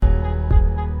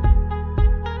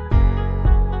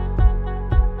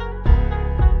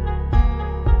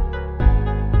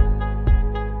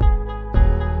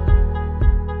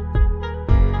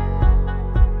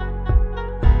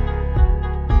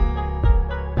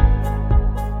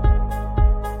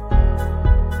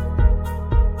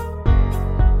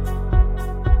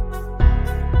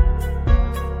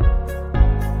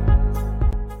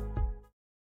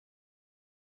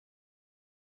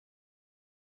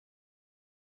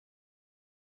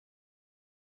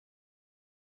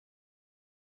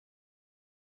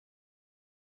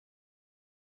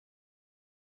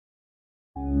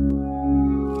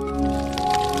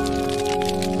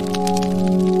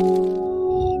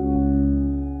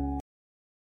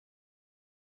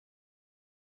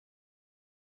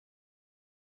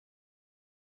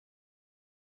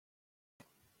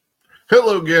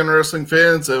Hello again, wrestling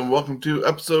fans, and welcome to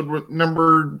episode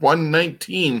number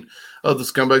 119 of the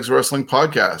Scumbags Wrestling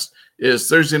Podcast. It is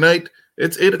Thursday night,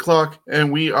 it's 8 o'clock,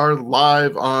 and we are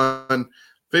live on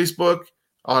Facebook,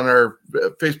 on our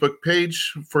Facebook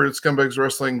page for the Scumbags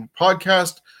Wrestling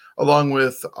Podcast, along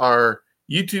with our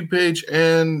YouTube page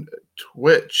and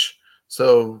Twitch.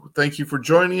 So thank you for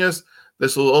joining us.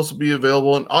 This will also be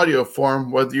available in audio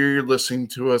form, whether you're listening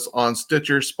to us on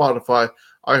Stitcher, Spotify,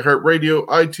 iHeartRadio,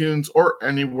 iTunes, or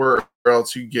anywhere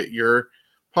else you get your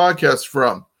podcast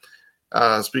from.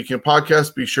 Speaking of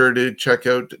podcasts, be sure to check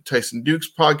out Tyson Duke's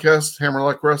podcast,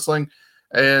 Hammerlock Wrestling.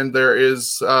 And there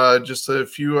is just a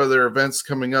few other events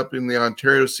coming up in the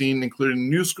Ontario scene, including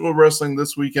New School Wrestling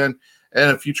this weekend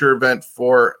and a future event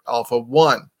for Alpha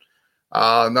One.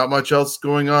 Not much else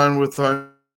going on with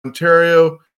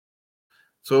Ontario.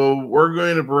 So we're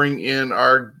going to bring in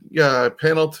our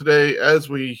panel today, as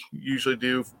we usually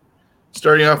do,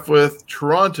 starting off with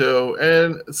Toronto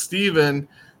and Steven,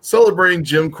 celebrating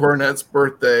Jim Cornette's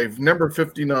birthday, number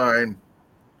 59.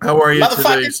 How are you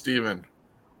today, Steven?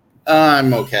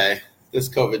 I'm okay. This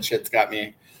COVID shit's got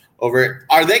me over it.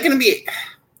 Are they going to be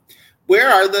 – where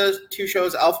are the two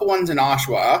shows? Alpha One's in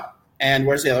Oshawa, and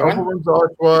where's the other one? Alpha One's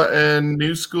Oshawa, and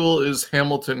New School is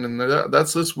Hamilton, and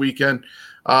that's this weekend.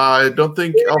 I don't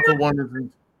think Alpha One is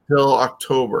until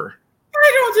October.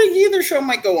 I don't think either show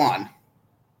might go on.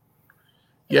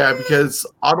 Yeah, because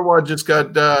Ottawa just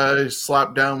got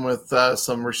slapped down with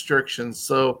some restrictions.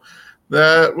 So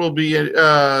that will be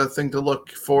a thing to look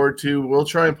forward to. We'll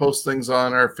try and post things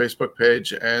on our Facebook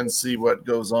page and see what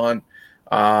goes on.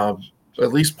 At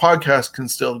least podcasts can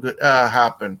still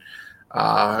happen.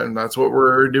 And that's what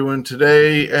we're doing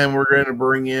today. And we're going to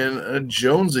bring in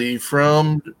Jonesy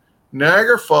from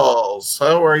Niagara Falls.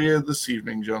 How are you this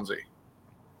evening, Jonesy?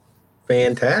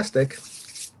 Fantastic,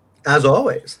 as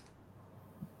always.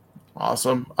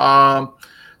 Awesome.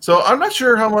 So I'm not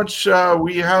sure how much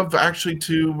we have actually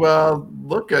to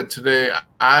look at today.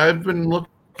 I've been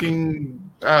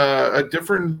looking at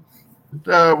different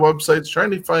websites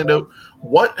trying to find out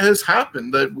what has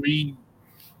happened that we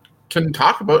can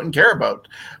talk about and care about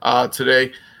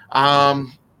today.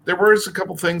 There was a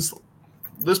couple things.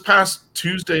 This past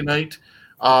Tuesday night,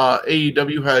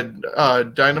 AEW had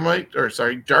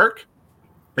Dark.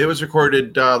 It was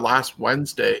recorded last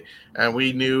Wednesday, and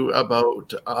we knew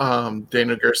about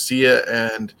Daniel Garcia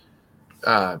and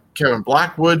Kevin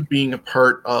Blackwood being a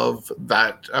part of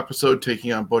that episode,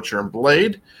 taking on Butcher and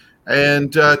Blade.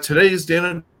 And today is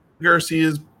Daniel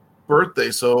Garcia's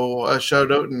birthday, so a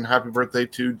shout out and happy birthday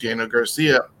to Daniel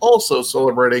Garcia, also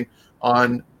celebrating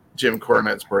on Jim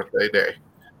Cornette's birthday day.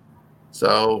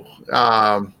 So,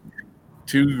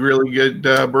 two really good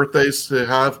birthdays to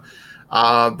have.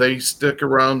 They stick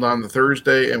around on the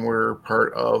Thursday and were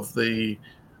part of the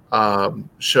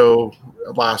show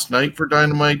last night for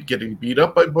Dynamite, getting beat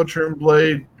up by Butcher and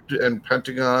Blade and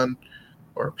Pentagon,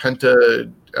 or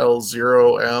Penta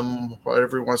L0M,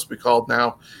 whatever it wants to be called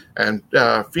now, and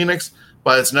Phoenix.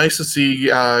 But it's nice to see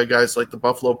guys like the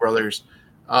Buffalo Brothers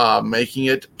making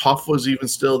it. Puff was even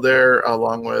still there,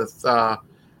 along with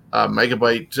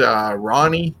Megabyte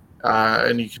Ronnie,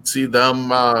 and you can see them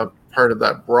part of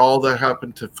that brawl that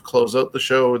happened to close out the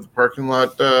show, the parking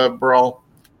lot brawl.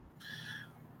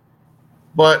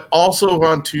 But also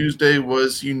on Tuesday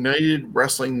was United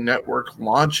Wrestling Network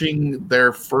launching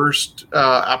their first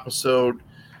episode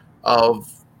of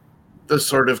the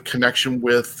sort of connection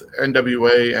with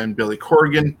NWA and Billy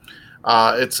Corgan.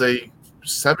 It's a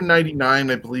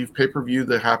 $7.99, I believe, pay-per-view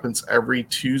that happens every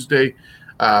Tuesday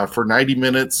for 90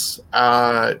 minutes,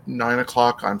 9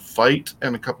 o'clock on Fight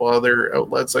and a couple other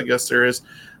outlets, I guess there is.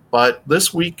 But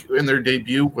this week in their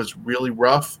debut was really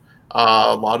rough.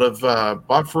 A lot of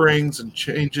bufferings and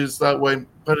changes that way,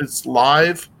 but it's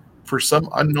live for some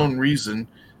unknown reason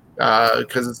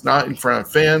because it's not in front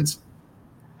of fans.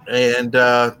 And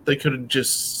they could have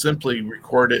just simply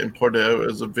recorded it and put it out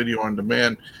as a video on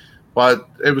demand. But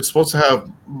it was supposed to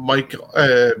have Mike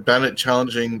Bennett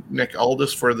challenging Nick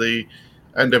Aldis for the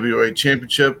NWA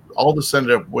Championship. Aldis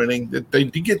ended up winning. They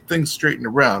did get things straightened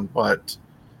around, but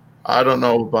I don't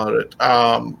know about it.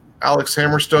 Alex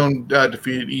Hammerstone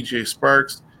defeated EJ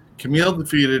Sparks. Camille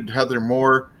defeated Heather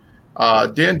Moore.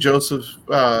 Dan Joseph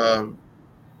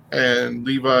and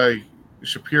Levi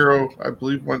Shapiro, I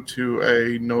believe, went to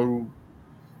a no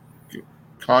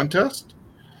contest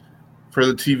for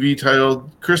the TV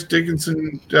title. Chris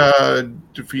Dickinson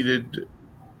defeated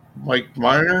Mike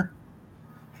Minor.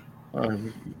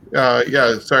 The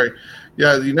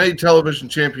United Television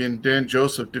champion Dan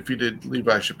Joseph defeated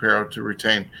Levi Shapiro to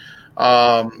retain.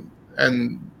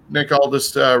 And Nick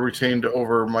Aldis retained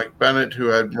over Mike Bennett, who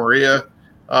had Maria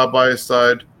by his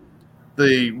side.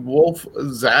 The Wolf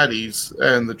Zaddies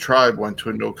and the Tribe went to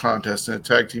a no contest in a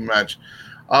tag team match.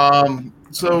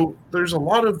 So there's a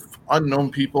lot of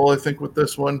unknown people, I think, with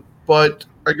this one. But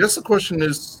I guess the question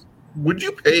is, would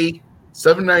you pay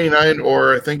 $7.99,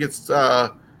 or I think it's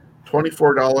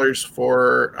 $24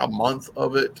 for a month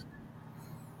of it?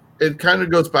 It kind of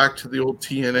goes back to the old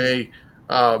TNA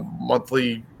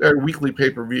weekly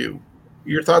pay-per-view.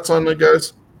 Your thoughts on it,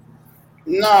 guys?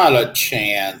 Not a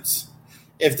chance.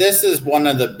 If this is one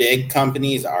of the big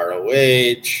companies,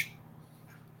 ROH,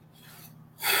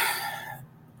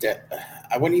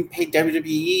 I wouldn't even pay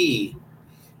WWE.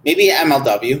 Maybe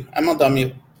MLW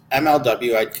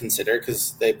I'd consider,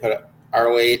 because they put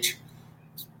ROH.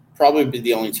 Probably be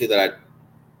the only two that I'd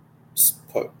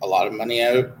put a lot of money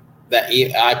out. That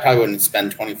I probably wouldn't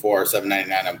spend $24 or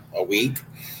 $7.99 a week.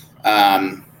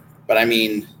 But I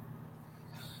mean,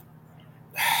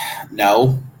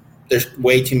 no, there's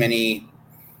way too many.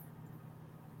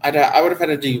 I would have had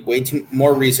to do way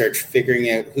more research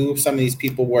figuring out who some of these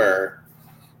people were.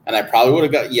 And I probably would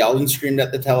have got yelled and screamed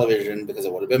at the television because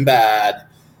it would have been bad.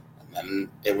 And then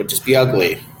it would just be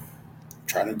ugly. I'm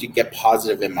trying to get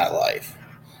positive in my life.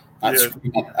 Not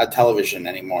screaming at television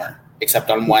anymore, except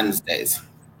on Wednesdays.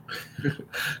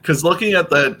 Because looking at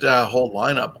that whole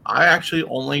lineup, I actually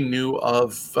only knew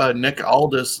of Nick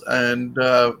Aldis and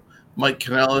Mike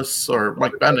Kanellis, or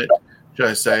Mike Bennett, should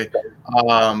I say,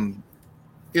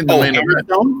 in the main event.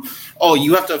 Oh,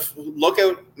 you have to look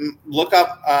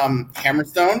up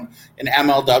Hammerstone and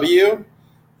MLW.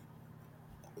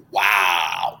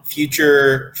 Wow,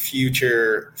 future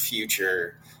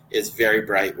is very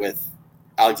bright with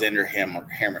Alexander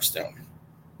Hammerstone.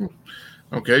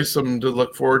 Okay, something to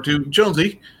look forward to.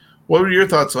 Jonesy, what were your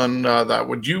thoughts on that?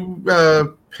 Would you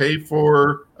pay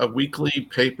for a weekly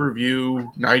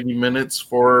pay-per-view 90 minutes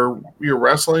for your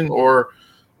wrestling, or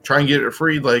try and get it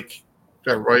free like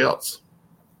everybody else?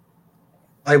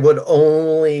 I would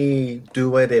only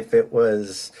do it if it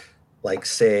was, like,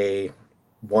 say,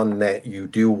 one that you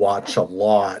do watch a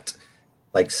lot,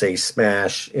 like, say,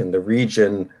 Smash in the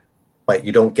region, but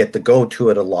you don't get to go to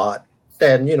it a lot.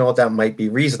 Then, that might be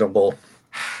reasonable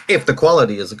if the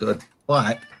quality is good.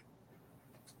 But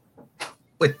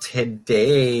with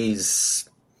today's,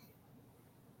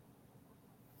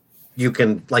 you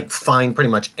can, like, find pretty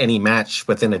much any match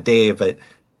within a day of it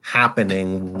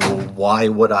happening. Why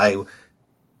would I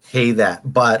pay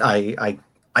that? But I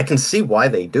can see why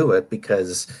they do it,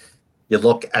 because you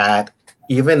look at,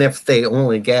 even if they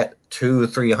only get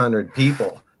 200-300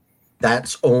 people,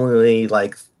 that's only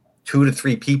like 2 to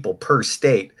 3 people per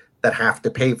state that have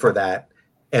to pay for that,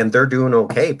 and they're doing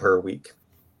okay per week.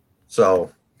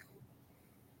 So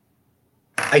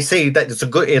I say that it's a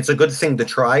good thing to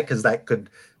try, because that could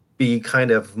be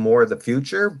kind of more the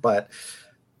future. But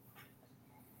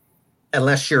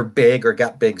unless you're big or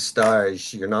got big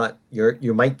stars, you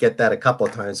might get that a couple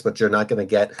of times, but you're not going to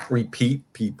get repeat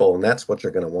people, and that's what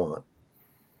you're going to want.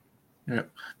 Yeah.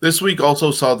 This week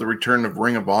also saw the return of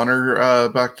Ring of Honor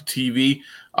back to TV.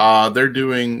 They're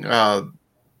doing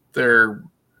their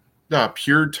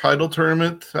pure title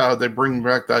tournament. They bring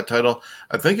back that title.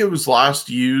 I think it was last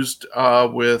used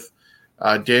with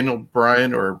Daniel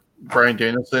Bryan, or Bryan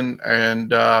Danielson, and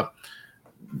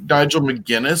Nigel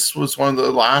McGuinness was one of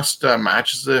the last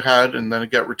matches they had, and then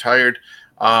it got retired.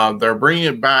 They're bringing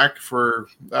it back for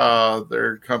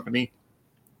their company.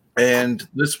 And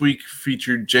this week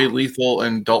featured Jay Lethal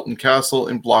and Dalton Castle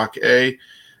in Block A,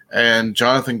 and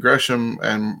Jonathan Gresham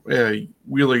and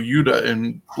Wheeler Yuta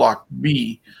in Block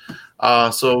B.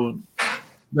 So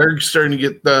they're starting to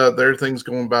get their things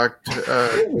going back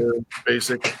to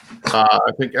basic.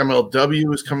 I think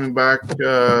MLW is coming back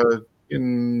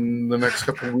in the next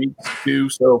couple of weeks too.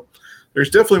 So there's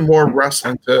definitely more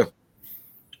wrestling to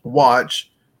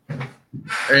watch.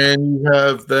 And you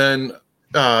have then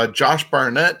Josh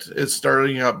Barnett is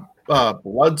starting up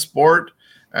Bloodsport,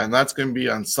 and that's going to be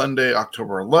on Sunday,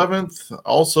 October 11th.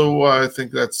 Also, I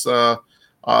think that's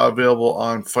available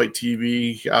on Fight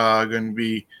TV, going to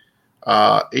be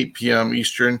 8 p.m.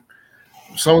 Eastern.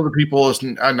 Some of the people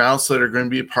announced that are going to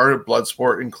be a part of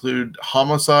Bloodsport include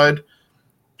Homicide,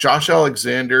 Josh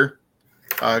Alexander,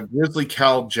 Grizzly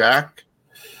Cal Jack,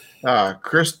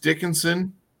 Chris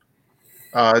Dickinson,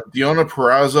 Deonna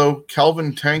Purrazzo,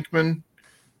 Kelvin Tankman,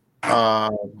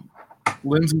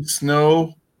 Lindsay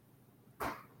Snow.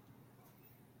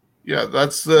 Yeah,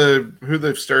 that's who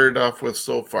they've started off with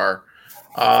so far.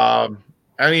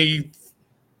 Any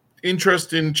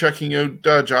interest in checking out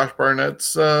Josh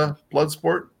Barnett's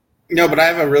Bloodsport? No, but I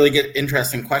have a really good,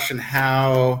 interesting question.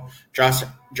 How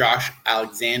Josh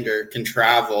Alexander can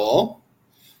travel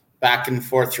back and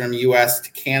forth from U.S.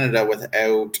 to Canada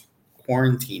without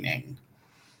quarantining?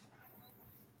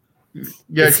 Yeah,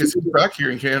 because he's back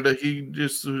here in Canada. He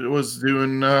just was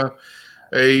doing a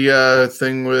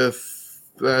thing with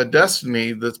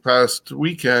Destiny this past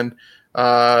weekend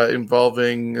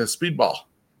involving speedball.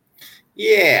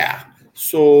 Yeah.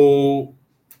 So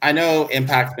I know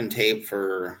Impact's been taped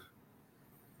for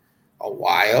a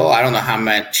while. I don't know how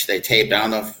much they taped. I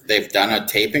don't know if they've done a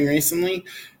taping recently,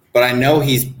 but I know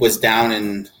he was down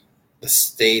in the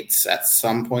States at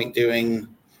some point doing,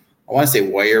 I want to say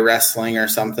Warrior Wrestling or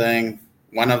something,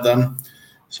 one of them.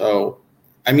 So,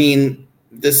 I mean,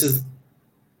 this is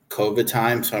COVID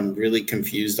time, so I'm really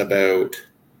confused about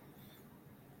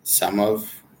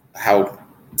how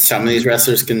some of these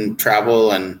wrestlers can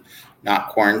travel and not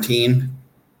quarantine.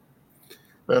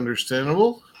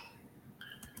 Understandable.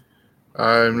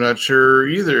 I'm not sure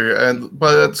either.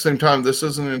 But at the same time, this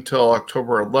isn't until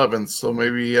October 11th, so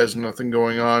maybe he has nothing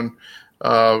going on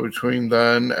between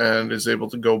then and is able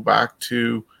to go back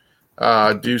to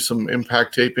do some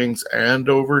Impact tapings and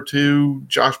over to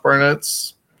Josh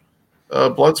Barnett's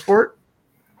Bloodsport.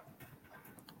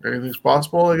 Anything's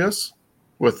possible, I guess,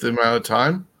 with the amount of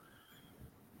time.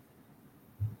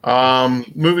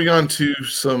 Moving on to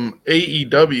some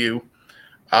AEW.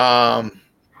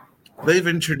 They've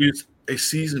introduced a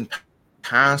season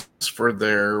pass for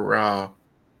their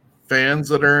fans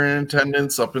that are in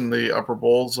attendance up in the upper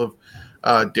bowls of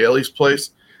Daly's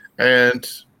Place. And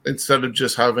instead of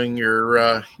just having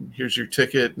your here's your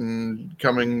ticket and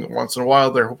coming once in a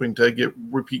while, they're hoping to get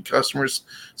repeat customers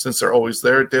since they're always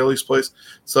there at Daly's Place.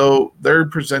 So they're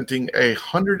presenting a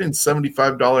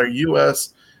 $175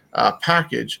 US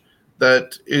package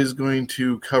that is going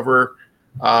to cover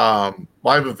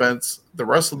live events the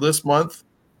rest of this month,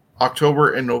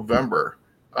 October and November.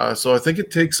 So I think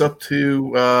it takes up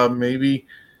to maybe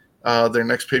their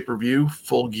next pay-per-view,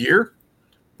 Full Gear.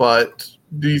 But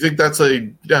do you think that's a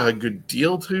good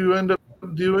deal to end up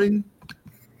doing?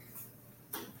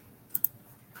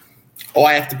 Oh,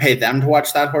 I have to pay them to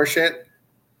watch that horseshit?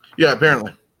 Yeah,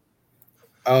 apparently.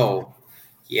 Oh,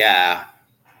 yeah.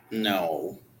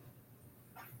 No.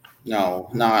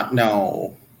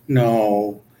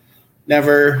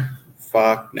 Never.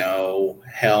 Fuck no.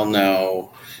 Hell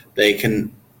no. They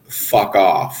can fuck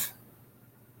off.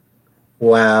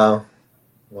 Wow.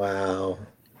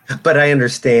 But I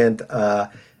understand. I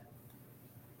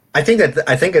think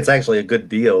it's actually a good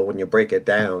deal when you break it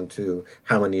down to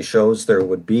how many shows there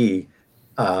would be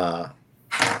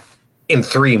in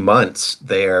 3 months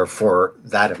there for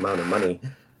that amount of money.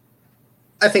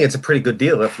 I think it's a pretty good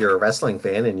deal if you're a wrestling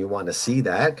fan and you want to see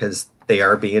that, because they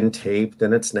are being taped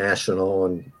and it's national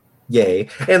and yay.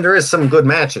 And there is some good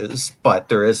matches, but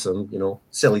there is some,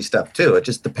 silly stuff too. It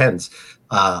just depends.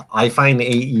 I find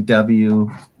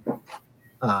AEW,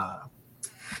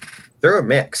 they're a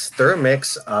mix. They're a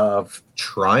mix of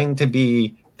trying to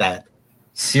be that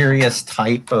serious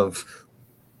type of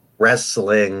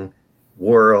wrestling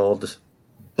world,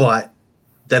 but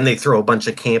then they throw a bunch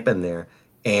of camp in there,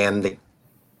 and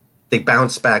they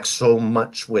bounce back so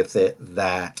much with it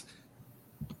that,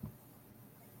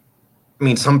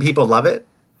 some people love it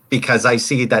because I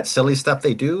see that silly stuff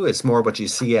they do is more what you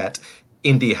see at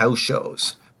indie house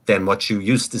shows than what you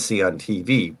used to see on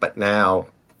TV. But now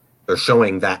they're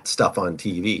showing that stuff on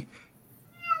TV.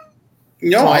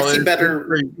 No, I see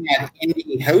better at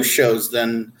indie house shows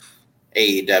than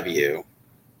AEW.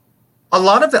 A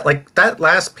lot of that, like that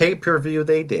last pay-per-view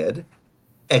they did,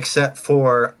 except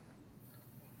for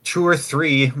 2 or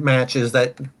 3 matches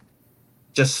that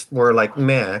just were like,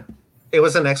 meh. It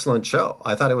was an excellent show.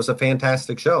 I thought it was a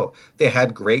fantastic show. They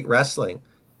had great wrestling.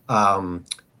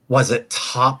 Was it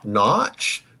top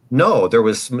notch? No, there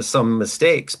was some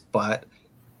mistakes, but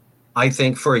I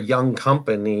think for a young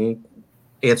company,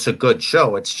 it's a good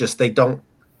show. It's just they don't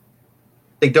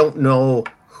know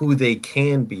who they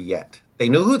can be yet. They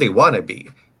know who they want to be,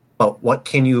 but what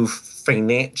can you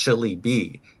financially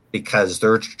be? Because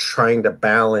they're trying to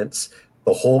balance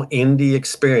the whole indie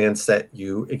experience that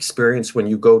you experience when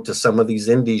you go to some of these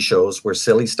indie shows where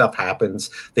silly stuff happens.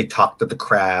 They talk to the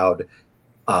crowd,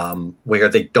 where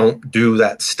they don't do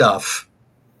that stuff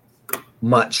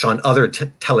much on other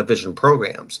television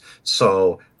programs.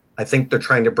 So I think they're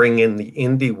trying to bring in the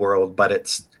indie world, but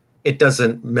it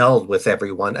doesn't meld with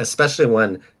everyone, especially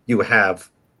when you have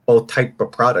both type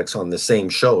of products on the same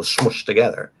show smushed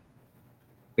together.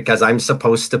 Because I'm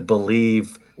supposed to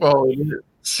believe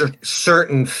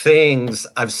certain things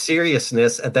of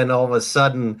seriousness, and then all of a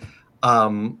sudden,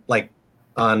 like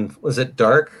on, was it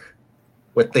Dark?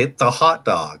 with the hot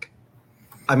dog.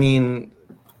 I mean,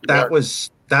 Yeah.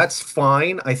 that's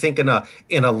fine. I think in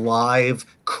a live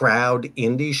crowd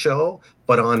indie show,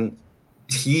 but on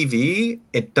TV,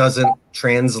 it doesn't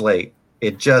translate.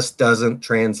 It just doesn't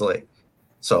translate.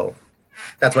 So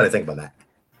that's what I think about that.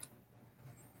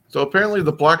 So apparently,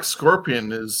 the Black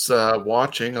Scorpion is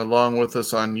watching along with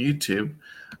us on YouTube.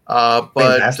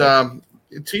 But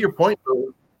to your point,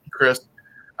 though, Chris,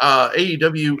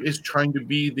 AEW is trying to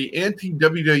be the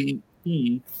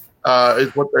anti-WWE,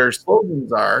 is what their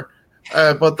slogans are.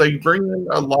 But they bring in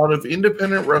a lot of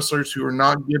independent wrestlers who are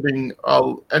not getting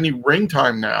any ring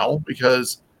time now,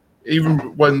 because even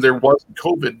when there wasn't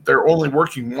COVID, they're only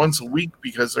working once a week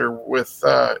because they're with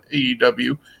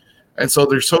AEW. And so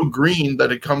they're so green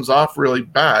that it comes off really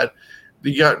bad.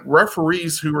 You got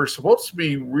referees who are supposed to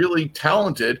be really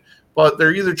talented, but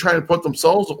they're either trying to put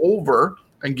themselves over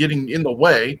and getting in the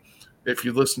way, if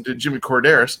you listen to Jimmy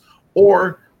Corderas,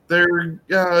 or they're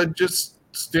just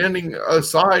standing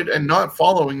aside and not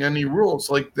following any rules.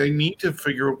 Like, they need to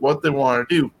figure out what they want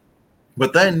to do.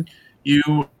 But then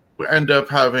you end up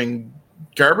having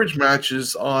garbage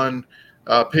matches on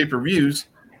pay-per-views,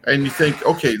 and you think,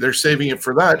 okay, they're saving it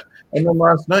for that. And then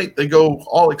last night they go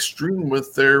all extreme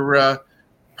with their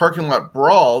parking lot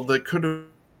brawl that could have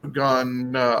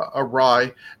gone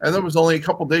awry. And that was only a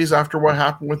couple days after what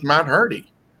happened with Matt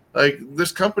Hardy. Like,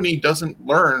 this company doesn't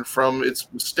learn from its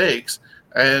mistakes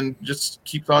and just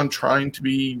keeps on trying to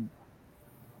be,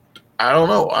 I don't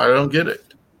know. I don't get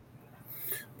it.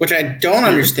 Which I don't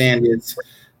understand is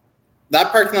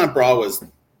that parking lot brawl was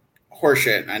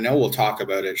horseshit. And I know we'll talk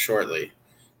about it shortly.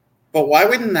 But why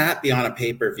wouldn't that be on a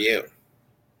pay-per-view?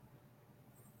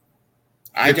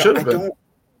 I don't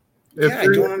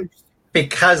understand.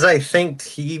 Because I think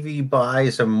TV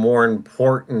buys are more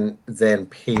important than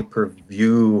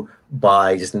pay-per-view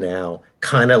buys now.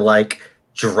 Kind of like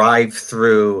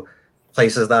drive-through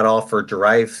places that offer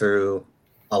drive-through.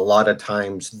 A lot of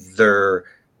times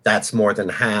that's more than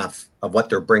half of what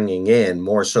they're bringing in,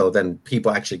 more so than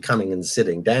people actually coming and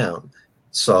sitting down.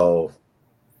 So.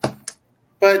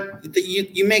 But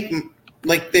you make,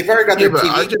 like, they've already got their TV.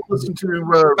 I just listen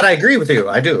to. But I agree with you.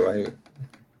 I do.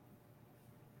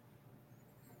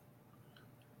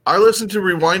 I listened to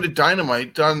Rewinded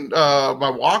Dynamite on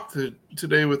my walk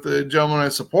today with the gentleman I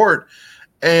support,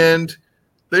 and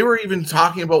they were even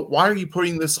talking about, why are you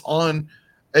putting this on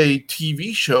a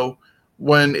TV show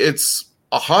when it's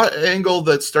a hot angle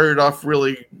that started off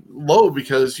really low,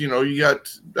 because, you know, you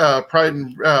got Pride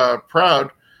and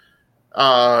Proud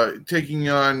taking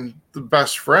on the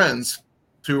Best Friends,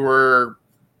 who were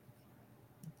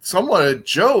somewhat a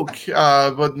joke,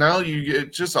 but now you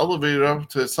get just elevated up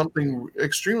to something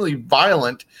extremely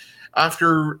violent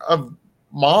after a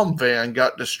mom van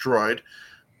got destroyed.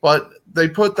 But they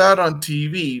put that on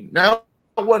TV. Now,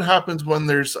 what happens when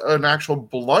there's an actual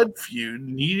blood feud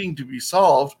needing to be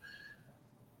solved?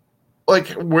 Like,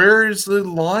 where is the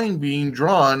line being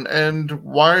drawn, and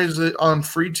why is it on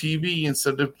free TV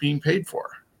instead of being paid for?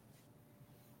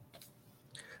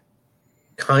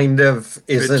 Kind of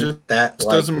isn't that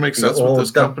like doesn't make sense with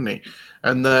this company.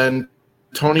 And then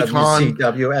Tony Khan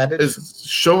is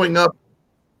showing up.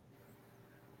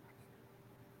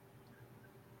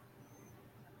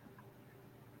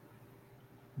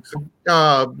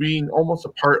 Being almost a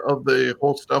part of the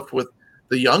whole stuff with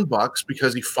the Young Bucks,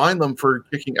 because he fined them for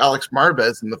kicking Alex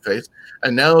Marvez in the face,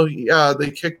 and now they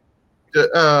kicked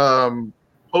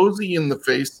Posey in the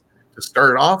face to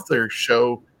start off their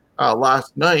show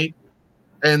last night,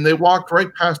 and they walked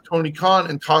right past Tony Khan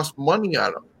and tossed money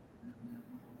at him.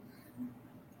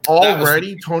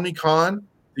 Already, Tony Khan,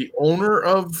 the owner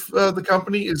of the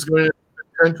company, is going to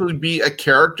potentially be a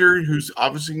character who's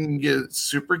obviously going to get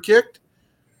super kicked.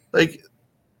 Like,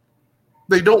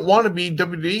 they don't want to be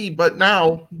WWE, but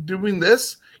now doing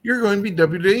this, you're going to be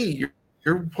WWE.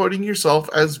 You're putting yourself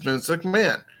as Vince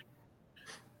McMahon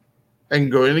and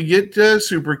going to get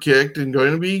super kicked and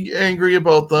going to be angry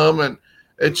about them. And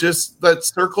it's just that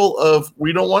circle of,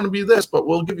 we don't want to be this, but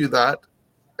we'll give you that.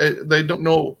 They don't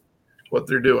know what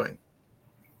they're doing.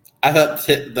 I thought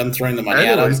them throwing the money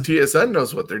at them. TSN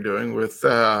knows what they're doing with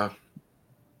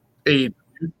AEW.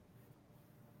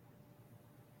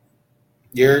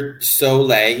 You're so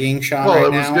lagging, Sean. Well,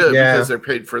 right it was now. good because they're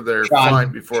paid for their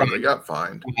fine before they got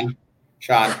fined.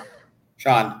 Sean,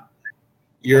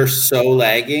 you're so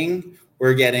lagging.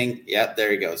 We're getting,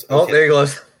 there he goes. Okay. Oh, there he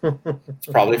goes. It's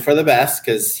probably for the best,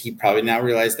 because he probably now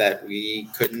realized that we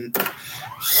couldn't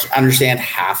understand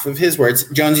half of his words.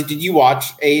 Jonesy, did you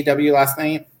watch AEW last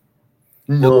night?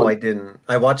 No, I didn't.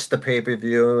 I watched the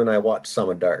pay-per-view and I watched some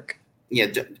of Dark. Yeah,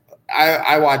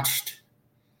 I watched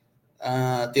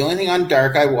The only thing on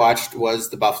Dark I watched was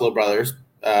the Buffalo Brothers,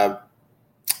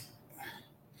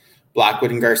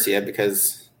 Blackwood and Garcia,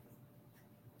 because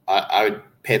I would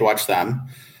pay to watch them.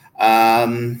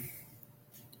 I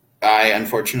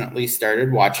unfortunately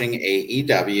started watching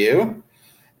AEW,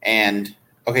 and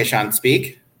okay, Sean,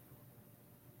 speak.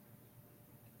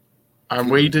 I'm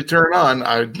waiting to turn on.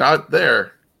 I'm not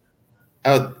there.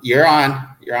 Oh, you're on.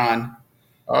 You're on.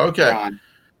 Okay. You're on.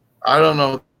 I don't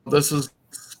know. This is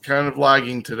kind of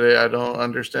lagging today. I don't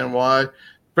understand why.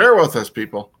 Bear with us,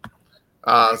 people.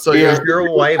 So Is yeah,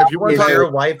 your wife if you want to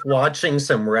your wife watching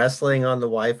some wrestling on the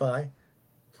Wi-Fi?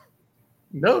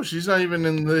 No, she's not even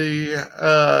in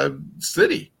the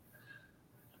city. She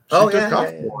Oh, took yeah,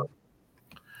 off yeah. for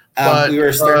it. We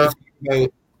were starting to talk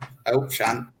about. Oh,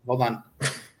 Sean, hold on.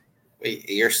 Wait,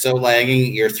 you're so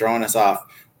lagging. You're throwing us off.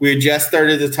 We just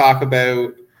started to talk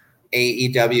about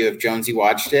AEW if Jonesy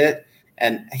watched it,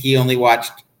 and he only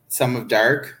watched some of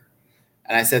Dark.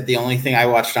 And I said the only thing I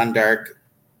watched on Dark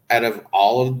out of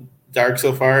all of Dark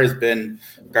so far has been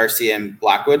Garcia and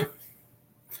Blackwood.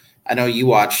 I know you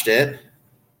watched it.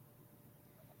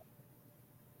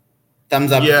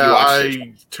 Thumbs up if you watched it. Yeah,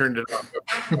 I turned it off.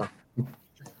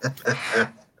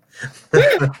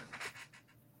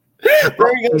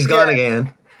 There he goes He's gone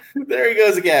again. There he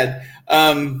goes again.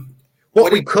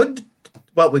 What we could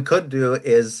do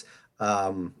is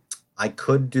I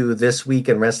could do This Week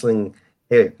in Wrestling.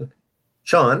 Hey,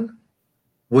 Sean,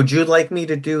 would you like me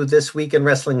to do This Week in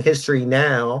Wrestling History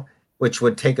now, which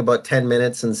would take about 10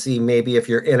 minutes, and see maybe if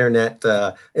your internet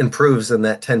improves in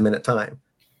that 10-minute time?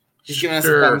 He's giving us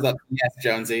a thumbs up. Yes,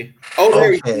 Jonesy. Oh,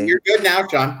 there you go. You're good now,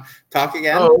 Sean. Talk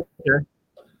again. Oh, okay.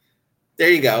 There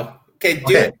you go. Okay,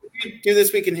 do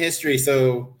This Week in History.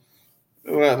 So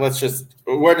we're just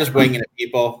winging it,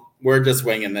 people. We're just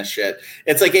winging this shit.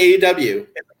 It's like AEW,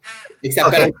 except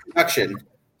better production.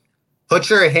 Put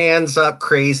your hands up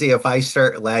crazy if I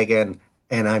start lagging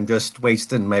and I'm just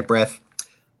wasting my breath.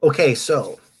 Okay,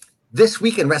 so This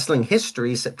Week in Wrestling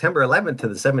History, September 11th to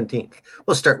the 17th.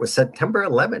 We'll start with September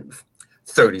 11th.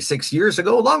 36 years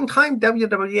ago, longtime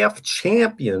WWF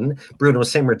champion Bruno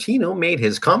Sammartino made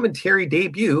his commentary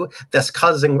debut, thus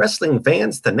causing wrestling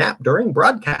fans to nap during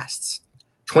broadcasts.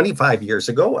 25 years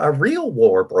ago, a real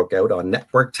war broke out on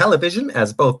network television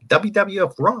as both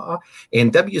WWF Raw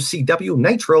and WCW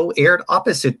Nitro aired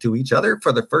opposite to each other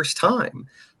for the first time.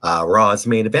 Raw's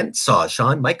main event saw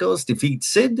Shawn Michaels defeat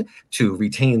Sid to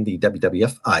retain the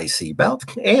WWF IC belt,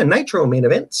 and Nitro main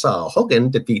event saw Hogan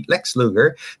defeat Lex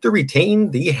Luger to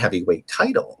retain the heavyweight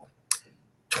title.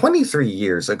 23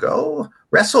 years ago,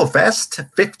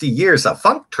 WrestleFest 50 Years of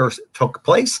Funk took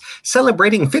place,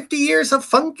 celebrating 50 years of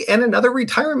funk and another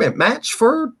retirement match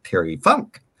for Terry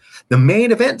Funk. The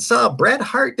main event saw Bret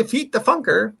Hart defeat the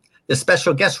Funker. The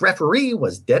special guest referee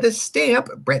was Dennis Stamp,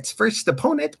 Bret's first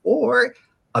opponent, or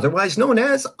otherwise known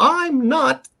as I'm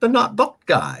Not the Not Booked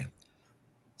Guy.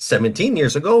 17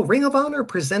 years ago, Ring of Honor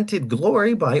presented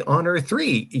Glory by Honor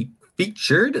 3. It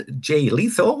featured Jay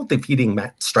Lethal defeating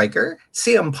Matt Striker,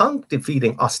 CM Punk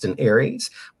defeating Austin Aries,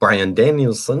 Bryan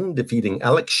Danielson defeating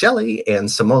Alex Shelley,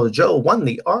 and Samoa Joe won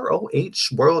the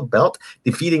ROH World Belt,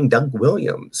 defeating Doug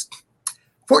Williams.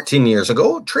 14 years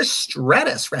ago, Trish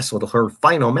Stratus wrestled her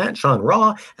final match on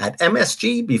Raw at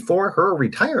MSG before her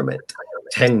retirement.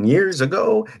 10 years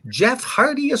ago, Jeff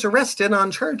Hardy is arrested on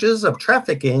charges of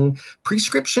trafficking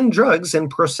prescription drugs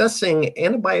and processing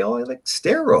anabolic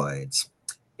steroids.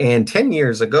 And 10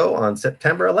 years ago, on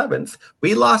September 11th,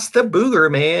 we lost the Booger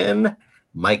Man,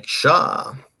 Mike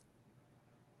Shaw.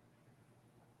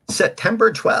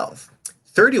 September 12th.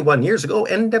 31 years ago,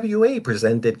 NWA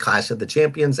presented Clash of the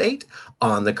Champions 8.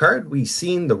 On the card, we've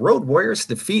seen the Road Warriors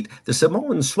defeat the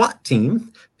Samoan SWAT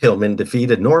team. Pillman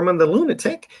defeated Norman the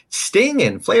Lunatic. Sting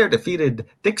and Flair defeated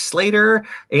Dick Slater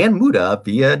and Muta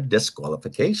via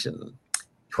disqualification.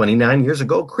 29 years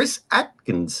ago, Chris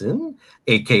Atkinson,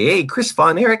 a.k.a. Chris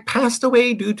Von Erich, passed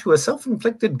away due to a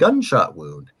self-inflicted gunshot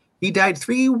wound. He died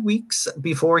 3 weeks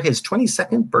before his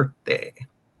 22nd birthday.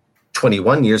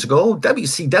 21 years ago,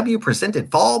 WCW presented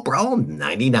Fall Brawl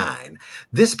 99.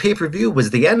 This pay-per-view was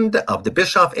the end of the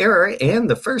Bischoff era and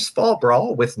the first Fall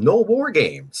Brawl with no War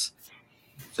Games.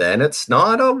 Then it's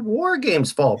not a War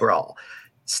Games Fall Brawl.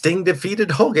 Sting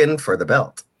defeated Hogan for the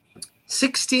belt.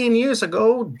 16 years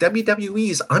ago,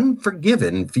 WWE's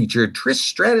Unforgiven featured Trish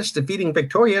Stratus defeating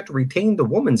Victoria to retain the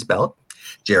women's belt.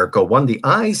 Jericho won the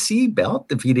IC belt,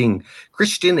 defeating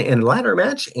Christian in a ladder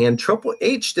match, and Triple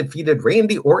H defeated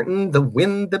Randy Orton to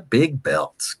win the big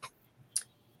belt.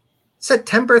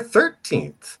 September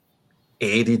 13th.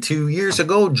 82 years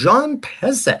ago, John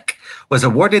Pesek was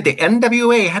awarded the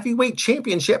NWA Heavyweight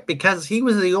Championship because he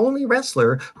was the only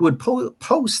wrestler who would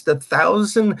post the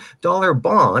 $1,000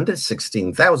 bond,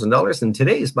 $16,000 in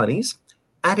today's monies,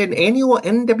 at an annual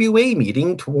NWA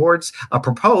meeting towards a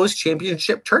proposed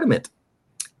championship tournament.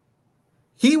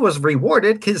 He was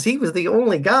rewarded because he was the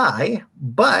only guy,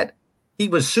 but he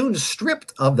was soon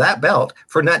stripped of that belt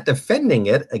for not defending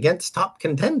it against top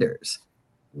contenders.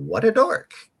 What a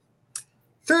dork.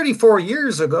 34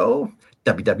 years ago,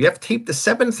 WWF taped the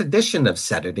 7th edition of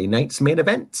Saturday Night's Main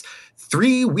Event.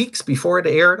 3 weeks before it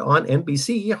aired on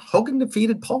NBC, Hogan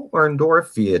defeated Paul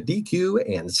Orndorff via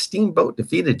DQ, and Steamboat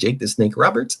defeated Jake the Snake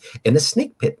Roberts in a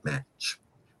snake pit match.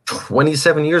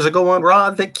 27 years ago on Raw,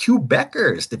 the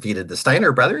Quebecers defeated the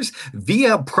Steiner Brothers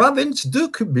via Province de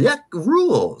Quebec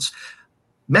rules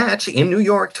match in New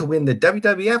York to win the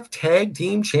WWF Tag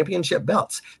Team Championship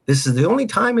belts. This is the only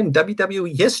time in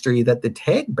WWE history that the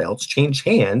tag belts changed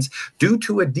hands due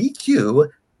to a DQ.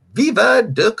 Viva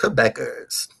de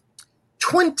Quebecers.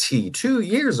 22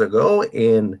 years ago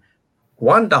in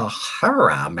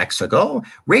Guadalajara, Mexico,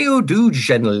 Rayo de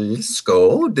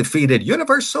Jalisco defeated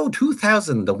Universo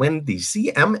 2000 to win the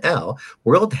CML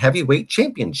World Heavyweight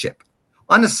Championship.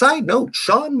 On a side note,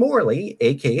 Sean Morley,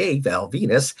 a.k.a. Val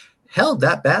Venus, held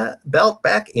that belt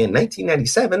back in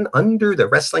 1997 under the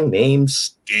wrestling name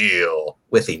Steel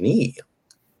with a knee.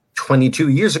 22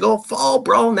 years ago, Fall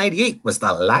Brawl 98 was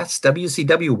the last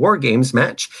WCW War Games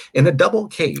match in a double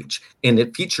cage, and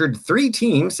it featured 3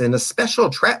 teams and a special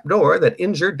trapdoor that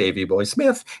injured Davey Boy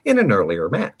Smith in an earlier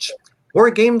match. War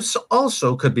Games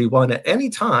also could be won at any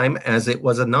time, as it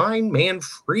was a 9-man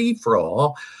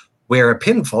free-for-all where a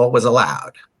pinfall was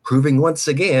allowed, proving once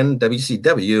again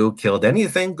WCW killed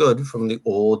anything good from the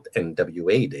old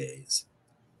NWA days.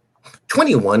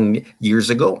 21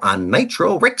 years ago on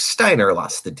Nitro, Rick Steiner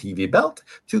lost the TV belt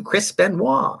to Chris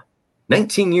Benoit.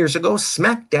 19 years ago,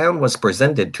 SmackDown was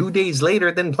presented 2 days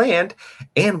later than planned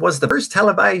and was the first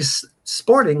televised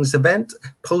sportings event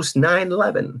post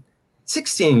 9/11.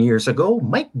 16 years ago,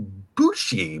 Mike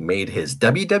Bushi made his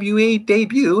WWE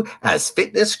debut as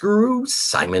fitness guru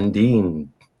Simon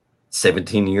Dean.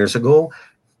 17 years ago,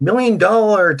 $1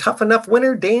 Million Tough Enough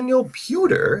winner Daniel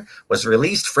Puder was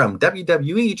released from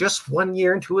WWE just 1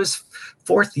 year into his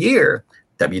 4th year.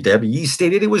 WWE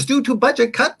stated it was due to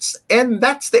budget cuts, and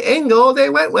that's the angle they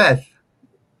went with.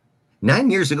 9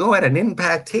 years ago at an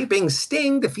Impact taping,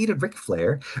 Sting defeated Ric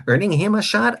Flair, earning him a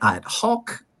shot at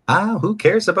Hulk. Who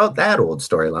cares about that old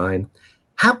storyline?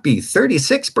 Happy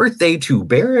 36th birthday to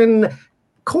Baron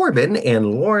Corbin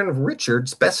and Lauren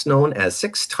Richards, best known as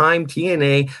 6-time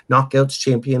TNA Knockouts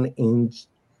champion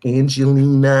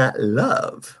Angelina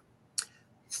Love.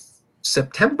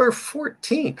 September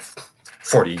 14th,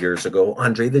 40 years ago,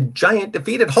 Andre the Giant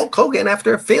defeated Hulk Hogan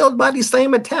after a failed body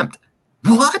slam attempt.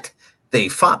 What? They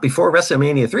fought before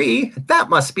WrestleMania 3? That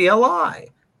must be a lie.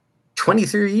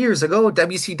 23 years ago,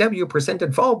 WCW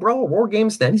presented Fall Brawl War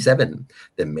Games 97.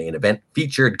 The main event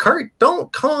featured Kurt,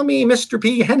 Don't Call Me Mr.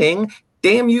 P. Hennig.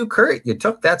 Damn you, Kurt, you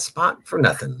took that spot for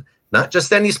nothing. Not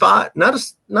just any spot, not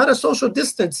a social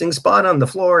distancing spot on the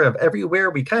floor of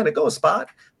Everywhere We Kind of Go spot,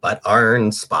 but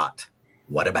Arn spot.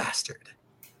 What a bastard.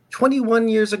 21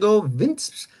 years ago,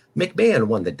 Vince McMahon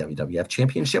won the WWF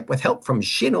Championship with help from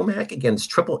Shane O'Mac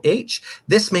against Triple H.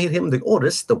 This made him the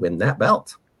oldest to win that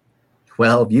belt.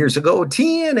 12 years ago,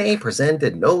 TNA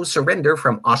presented No Surrender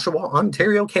from Oshawa,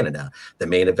 Ontario, Canada. The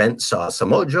main event saw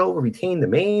Samoa Joe retain the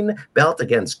main belt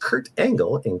against Kurt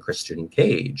Angle and Christian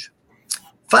Cage.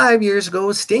 5 years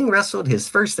ago, Sting wrestled his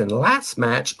first and last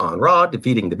match on Raw,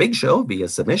 defeating The Big Show via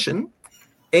submission.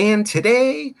 And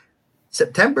today,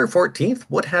 September 14th,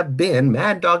 would have been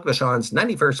Mad Dog Vachon's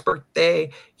 91st birthday.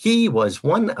 He was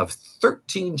one of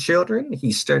 13 children.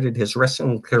 He started his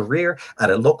wrestling career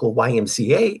at a local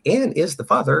YMCA and is the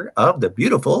father of the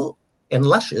beautiful and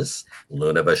luscious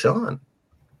Luna Vachon.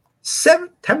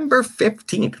 September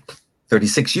 15th,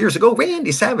 36 years ago,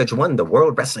 Randy Savage won the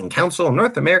World Wrestling Council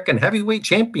North American Heavyweight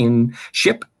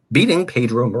Championship, beating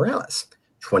Pedro Morales.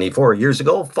 24 years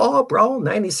ago, Fall Brawl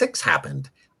 96 happened.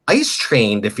 Ice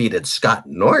Train defeated Scott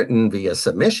Norton via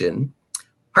submission.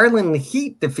 Harlan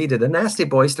Heat defeated the Nasty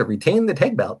Boys to retain the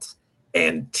tag belts.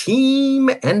 And Team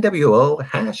NWO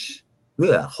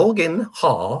Hogan,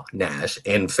 Hall, Nash,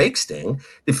 and Fake Sting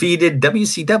defeated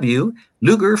WCW,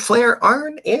 Luger, Flair,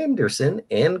 Arn Anderson,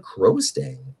 and Crow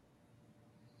Sting.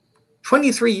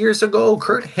 23 years ago,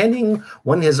 Kurt Hennig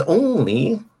won his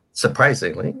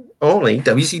surprisingly, only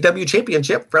WCW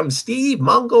championship from Steve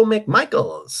Mongo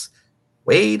McMichaels.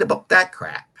 Way to book that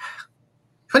crap.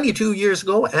 22 years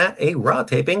ago at a Raw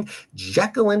taping,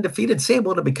 Jacqueline defeated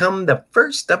Sable to become the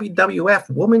first WWF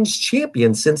Women's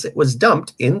Champion since it was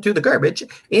dumped into the garbage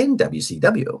in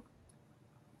WCW.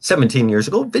 17 years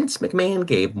ago, Vince McMahon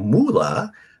gave Moolah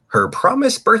her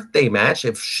promised birthday match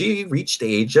if she reached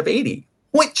the age of 80,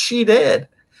 which she did.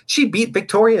 She beat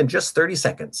Victoria in just 30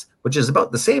 seconds, which is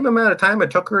about the same amount of time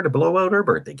it took her to blow out her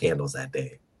birthday candles that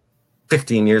day.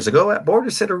 15 years ago at Border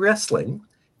City Wrestling,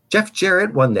 Jeff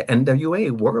Jarrett won the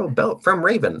NWA World Belt from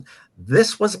Raven.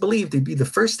 This was believed to be the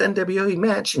first NWA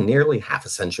match in nearly half a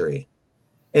century.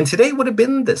 And today would have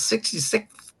been the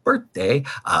 66th birthday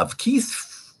of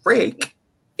Keith Frake,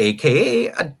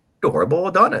 a.k.a. Adorable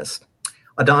Adonis.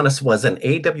 Adonis was an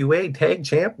AWA tag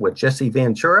champ with Jesse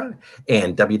Ventura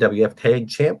and WWF tag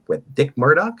champ with Dick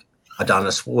Murdoch.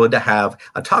 Adonis would have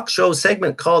a talk show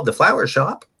segment called The Flower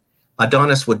Shop.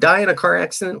 Adonis would die in a car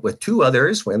accident with two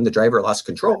others when the driver lost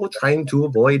control trying to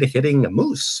avoid hitting a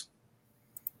moose.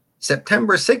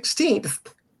 September 16th,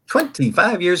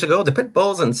 25 years ago, the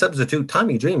Pitbulls and substitute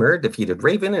Tommy Dreamer defeated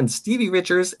Raven and Stevie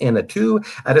Richards in a 2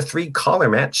 out of 3 collar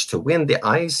match to win the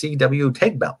ICW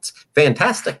tag belts.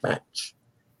 Fantastic match.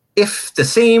 If the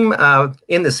same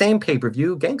in the same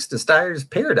pay-per-view, Gangsta Stars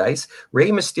Paradise,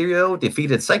 Rey Mysterio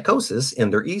defeated Psychosis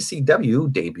in their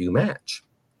ECW debut match.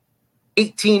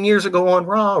 18 years ago on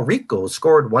Raw, Rico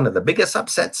scored one of the biggest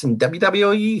upsets in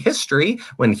WWE history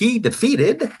when he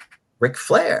defeated Ric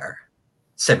Flair.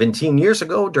 17 years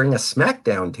ago, during a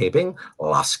SmackDown taping,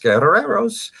 Los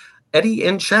Guerreros, Eddie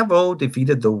and Chavo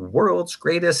defeated the world's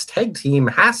greatest tag team,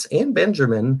 Haas and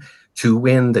Benjamin, to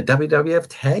win the WWF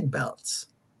tag belts.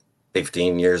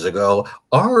 15 years ago,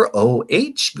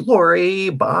 ROH Glory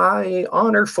by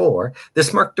Honor 4.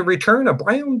 This marked the return of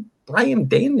Bryan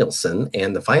Danielson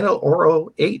and the final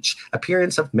ROH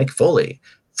appearance of Mick Foley.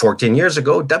 14 years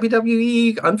ago,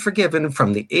 WWE Unforgiven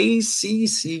from the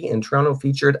ACC in Toronto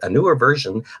featured a newer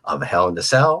version of Hell in a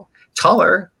Cell,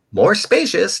 taller, more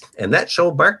spacious, and that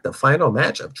show marked the final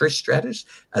match of Trish Stratus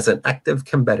as an active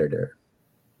competitor.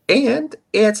 And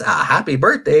it's a happy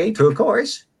birthday to, of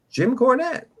course, Jim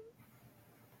Cornette.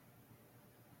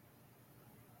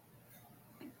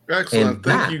 Excellent.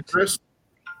 Thank you, Chris.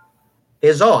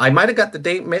 Is all. I might have got the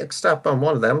date mixed up on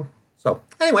one of them. So,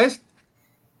 anyways,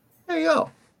 there you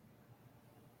go.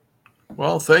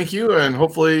 Well, thank you, and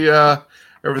hopefully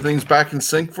everything's back in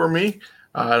sync for me.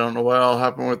 I don't know what will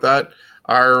happen with that.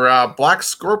 Our Black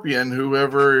Scorpion,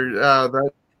 whoever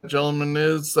that gentleman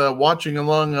is watching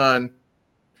along on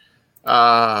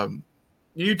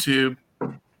YouTube,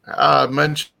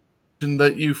 mentioned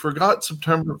that you forgot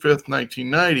September 5th,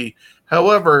 1990.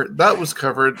 However, that was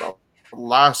covered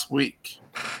last week.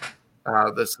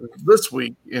 This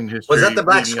week in history. Was that the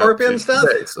Black Scorpion stuff?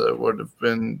 Today, so it would have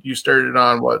been, you started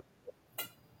on what?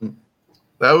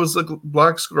 That was the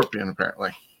Black Scorpion,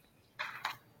 apparently.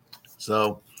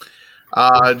 So,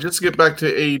 just to get back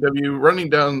to AEW, running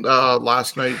down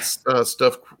last night's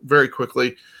stuff very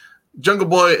quickly. Jungle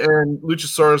Boy and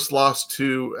Luchasaurus lost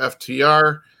to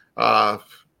FTR.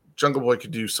 Jungle Boy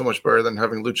could do so much better than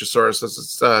having Luchasaurus as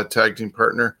its tag team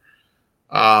partner.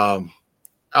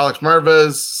 Alex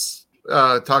Marvez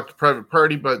talked to Private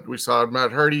Party, but we saw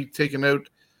Matt Hardy taken out.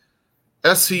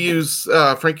 SCU's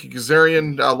Frankie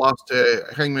Kazarian lost to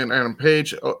Hangman Adam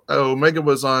Page. Omega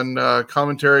was on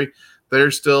commentary.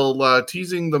 They're still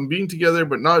teasing them being together,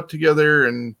 but not together.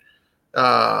 And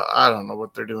I don't know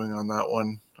what they're doing on that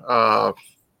one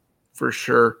for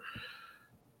sure.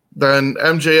 Then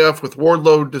MJF with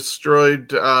Wardlow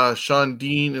destroyed Sean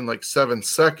Dean in like 7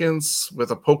 seconds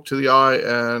with a poke to the eye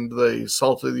and the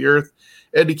salt of the earth.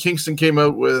 Eddie Kingston came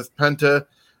out with Penta,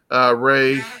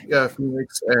 Ray,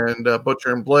 Phoenix, and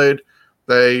Butcher and Blade.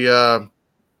 They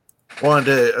wanted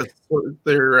to assert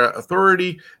their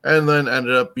authority and then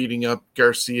ended up beating up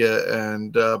Garcia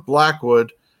and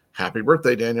Blackwood. Happy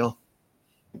birthday, Daniel.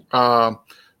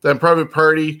 Then Private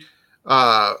Party,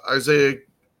 Isaiah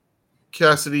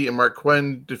Cassidy and Mark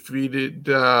Quinn lost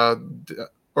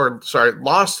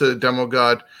to Demo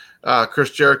God,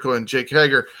 Chris Jericho and Jake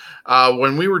Hager.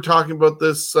 When we were talking about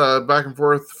this back and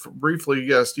forth briefly,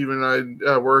 Steven and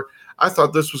I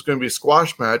thought this was going to be a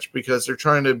squash match because they're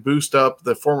trying to boost up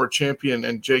the former champion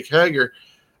and Jake Hager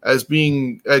as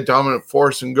being a dominant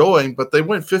force and going, but they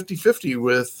went 50-50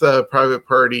 with Private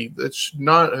Party. That should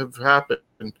not have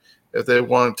happened if they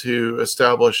wanted to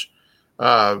establish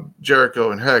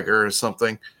Jericho and Hager or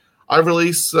something.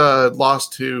 Ivory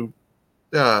lost to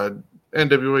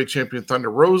NWA champion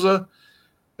Thunder Rosa.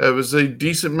 It was a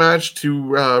decent match.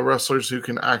 Two wrestlers who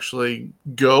can actually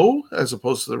go, as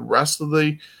opposed to the rest of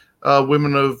the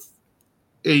women of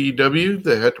AEW.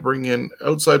 They had to bring in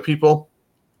outside people.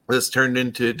 This turned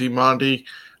into Diamante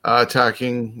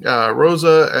attacking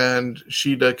Rosa and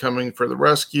Shida coming for the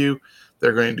rescue.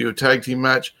 They're going to do a tag team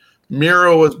match.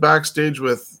 Miro was backstage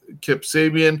with Kip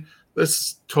Sabian. This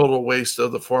is total waste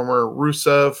of the former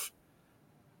Rusev.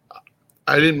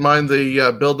 I didn't mind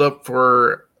the build-up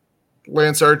for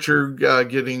Lance Archer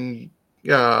getting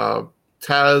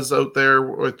Taz out there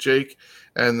with Jake,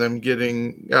 and them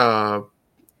getting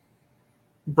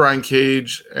Brian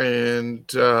Cage and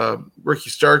Ricky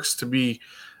Starks to be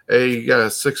a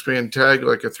six-man tag,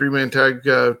 like a three-man tag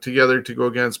together to go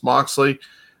against Moxley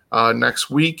next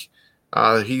week.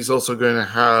 He's also going to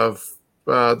have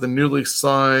the newly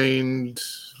signed,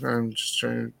 I'm just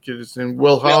trying to get his name,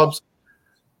 Will Hobbs.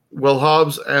 Will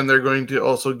Hobbs, and they're going to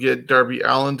also get Darby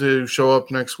Allin to show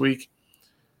up next week.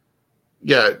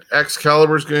 Yeah,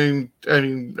 Excalibur's going. I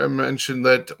mentioned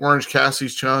that Orange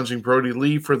Cassidy's challenging Brody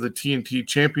Lee for the TNT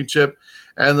Championship,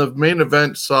 and the main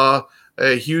event saw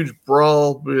a huge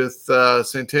brawl with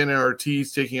Santana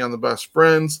Ortiz taking on the Best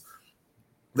Friends.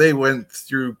 They went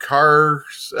through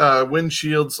cars,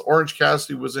 windshields. Orange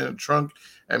Cassidy was in a trunk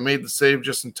and made the save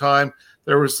just in time.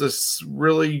 There was this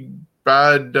really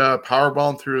bad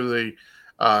powerbomb through the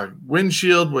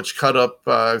windshield, which cut up,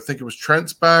 I think it was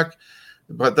Trent's back.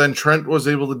 But then Trent was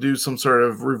able to do some sort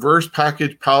of reverse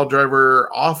package pile driver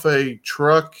off a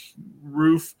truck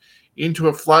roof into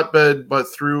a flatbed,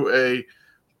 but through a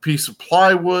piece of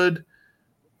plywood.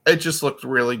 It just looked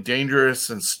really dangerous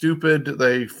and stupid.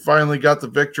 They finally got the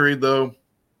victory, though.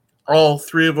 All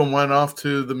three of them went off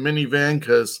to the minivan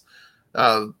because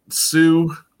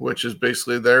Sue, which is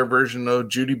basically their version of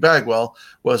Judy Bagwell,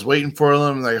 was waiting for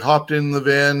them. They hopped in the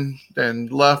van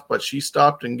and left, but she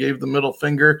stopped and gave the middle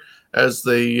finger as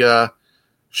the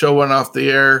show went off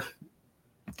the air.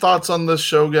 Thoughts on this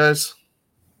show, guys?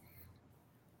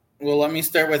 Well, let me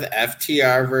start with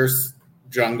FTR versus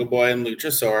Jungle Boy and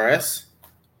Luchasaurus.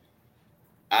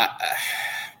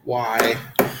 Why?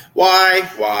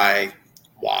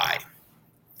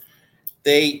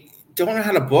 They don't know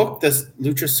how to book this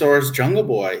Luchasaurus Jungle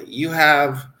Boy. You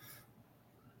have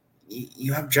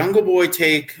Jungle Boy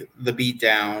take the beat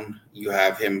down. You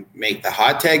have him make the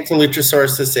hot tag to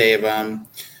Luchasaurus to save him.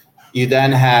 You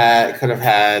then could have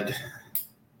had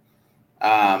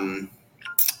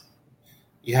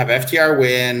you have FTR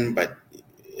win, but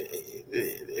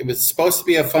it was supposed to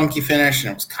be a funky finish,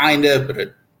 and it was kind of, but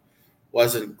it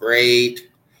wasn't great.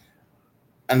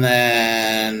 And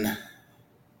then I'm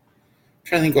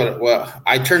trying to think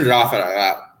I turned it off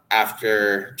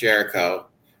after Jericho,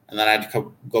 and then I had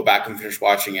to go back and finish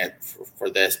watching it for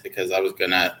this because I was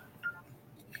going to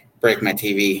break my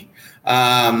TV.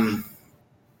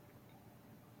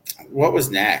 What was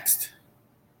next?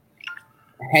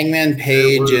 Hangman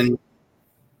Page and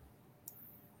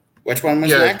which one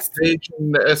was next? Page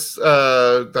and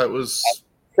that was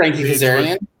Frankie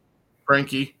Kazarian.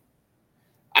 Frankie.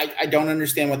 I don't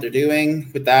understand what they're doing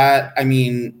with that. I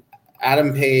mean,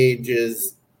 Adam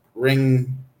Page's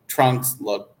ring trunks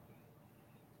look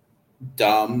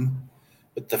dumb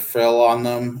with the frill on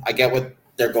them. I get what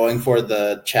they're going for,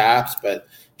 the chaps, but it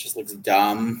just looks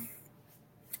dumb.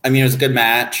 I mean, it was a good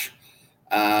match.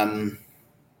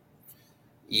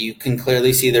 You can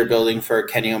clearly see they're building for a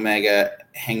Kenny Omega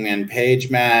Hangman Page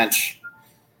match.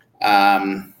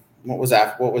 What was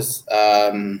that?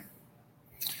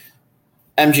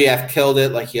 MJF killed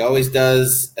it like he always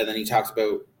does, and then he talks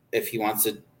about if he wants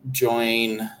to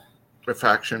join a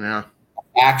faction, and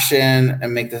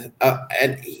make the. I'm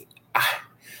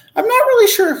not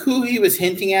really sure who he was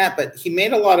hinting at, but he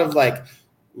made a lot of like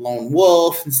Lone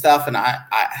Wolf and stuff, and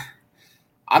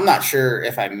I'm not sure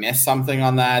if I missed something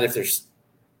on that. If there's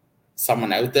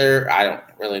someone out there, I don't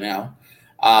really know.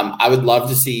 I would love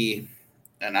to see,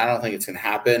 and I don't think it's going to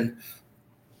happen,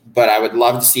 but I would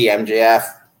love to see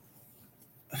MJF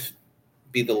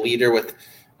be the leader with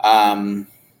him,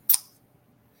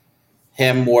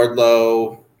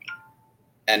 Wardlow,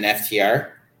 and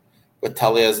FTR, with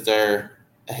Tully as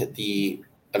the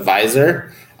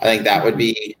advisor. I think that would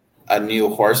be a new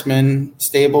Horseman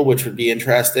stable, which would be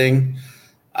interesting.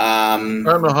 I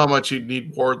don't know how much you'd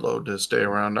need Wardlow to stay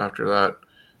around after that.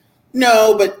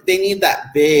 No, but they need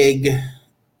that big,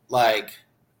 like,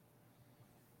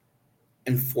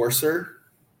 enforcer.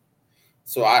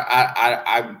 So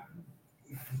I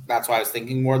that's why I was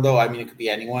thinking Wardlow. I mean, it could be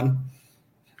anyone.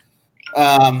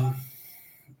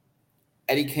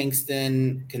 Eddie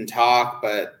Kingston can talk,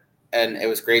 and it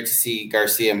was great to see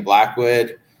Garcia and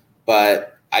Blackwood,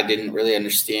 but I didn't really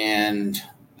understand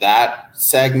that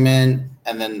segment.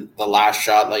 And then the last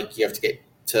shot, like, you have to get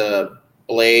to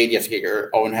Blade, you have to get your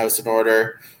own house in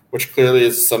order, which clearly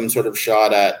is some sort of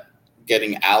shot at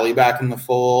getting Allie back in the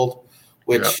fold,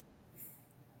 which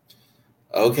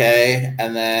okay,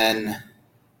 and then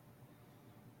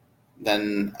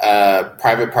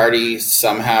Private Party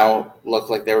somehow looked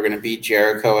like they were going to beat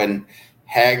Jericho and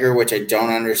Hager, which I don't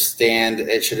understand.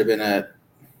 It should have been a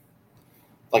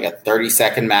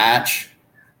 30-second match.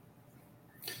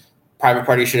 Private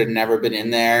Party should have never been in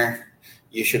there.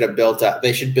 You should have built up.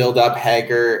 They should build up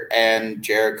Hager and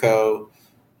Jericho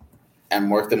and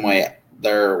work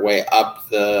their way up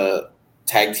the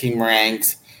tag team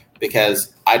ranks,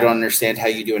 because I don't understand how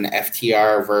you do an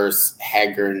FTR versus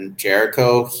Hager and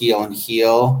Jericho, heel and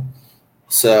heel.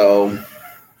 So,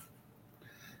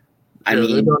 I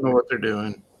mean, they don't know what they're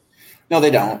doing. No,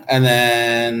 they don't. And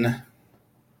then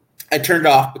I turned it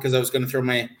off because I was going to throw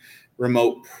my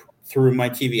remote through my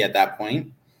TV at that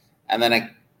point. And then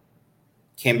I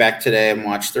came back today and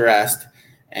watched the rest.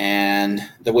 And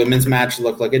the women's match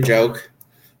looked like a joke.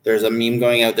 There's a meme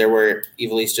going out there where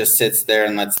Ivelisse just sits there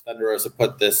and lets Thunder Rosa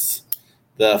put the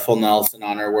full Nelson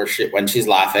on her when she's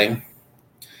laughing.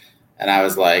 And I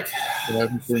was like, I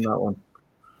haven't seen that one.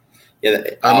 Yeah,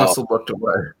 I must have looked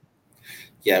away.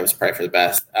 Yeah, it was probably for the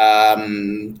best.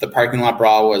 The parking lot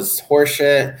brawl was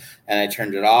horseshit, and I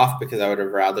turned it off because I would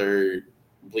have rather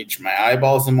bleach my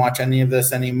eyeballs than watch any of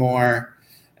this anymore.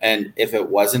 And if it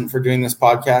wasn't for doing this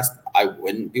podcast, I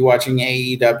wouldn't be watching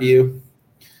AEW.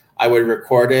 I would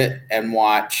record it and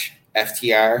watch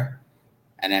FTR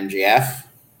and MJF.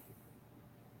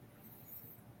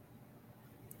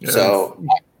 Yeah, so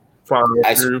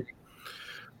I swear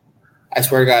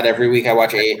to God, every week I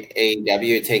watch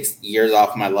AEW, it takes years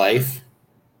off my life.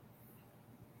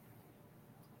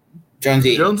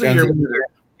 Jonesy, you're on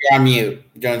mute.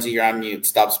 Jonesy, you're on mute.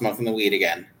 Stop smoking the weed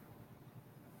again.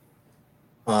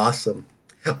 Awesome.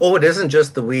 Oh, it isn't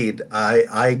just the weed.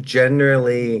 I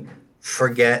generally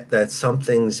forget that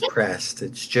something's pressed.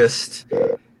 It's just,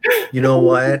 you know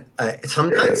what?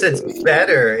 Sometimes it's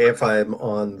better if I'm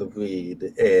on the weed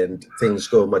and things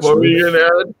go much smoother. What were you going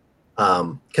to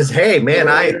add? Because, hey, man,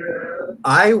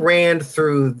 I ran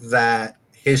through that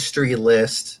history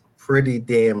list pretty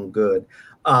damn good.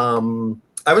 I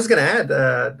was going to add,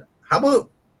 how about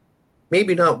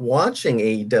maybe not watching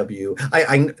AEW?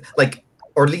 I like,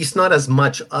 or at least not as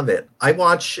much of it. I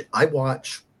watch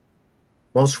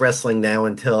most wrestling now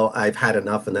until I've had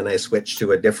enough, and then I switch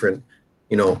to a different,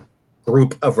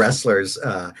 group of wrestlers.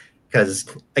 Because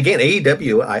again,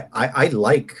 AEW, I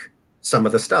like some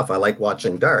of the stuff. I like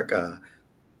watching Dark.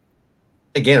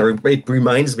 Again, it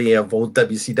reminds me of old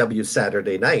WCW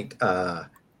Saturday Night. The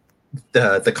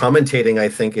commentating, I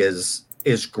think, is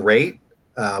great.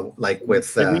 Like with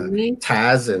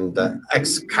Taz and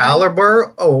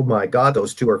Excalibur. Oh my God,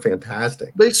 those two are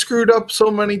fantastic. They screwed up so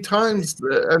many times,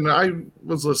 and I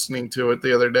was listening to it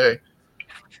the other day.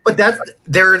 But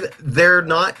they're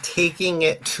not taking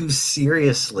it too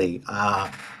seriously.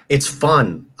 It's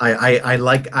fun. I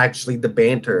like actually the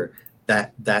banter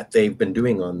that they've been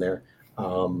doing on there.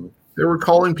 They were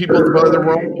calling people by the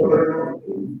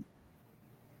wrong.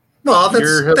 Well,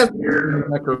 that's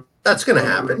going to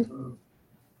happen.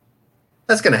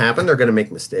 That's going to happen. They're going to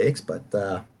make mistakes,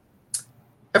 but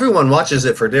everyone watches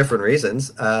it for different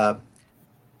reasons. But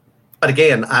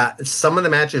again, some of the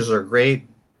matches are great,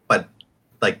 but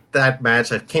like that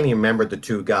match, I can't even remember the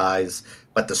two guys,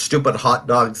 but the stupid hot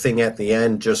dog thing at the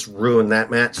end just ruined that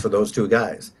match for those two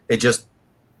guys. It just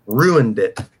ruined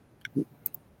it.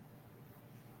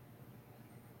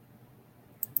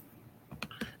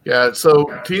 Yeah, so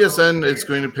TSN is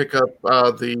going to pick up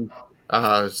the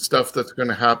stuff that's going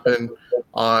to happen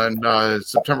on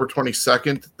September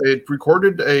 22nd. They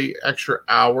recorded a extra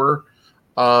hour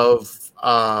of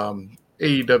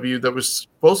AEW that was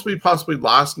supposed to be possibly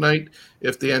last night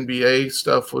if the NBA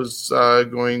stuff was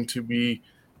going to be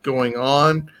going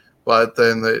on, but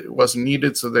then it wasn't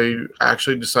needed, so they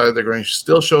actually decided they're going to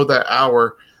still show that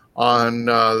hour on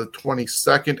the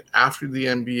 22nd after the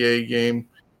NBA game.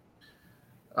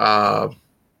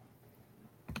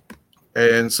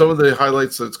 And some of the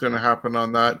highlights that's going to happen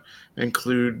on that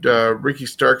include Ricky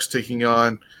Starks taking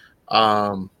on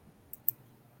not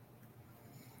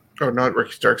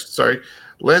Ricky Starks, sorry.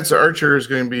 Lance Archer is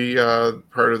going to be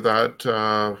part of that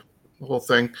whole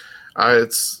thing. I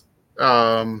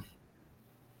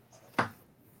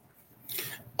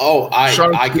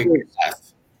could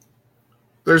guess.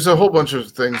 There's a whole bunch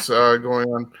of things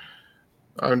going on.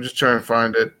 I'm just trying to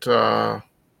find it. Yeah,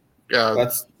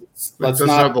 let's not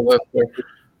not the list there.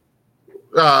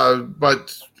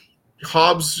 But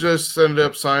Hobbs just ended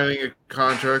up signing a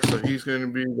contract, so he's going to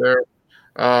be there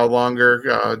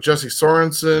longer. Jesse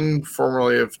Sorensen,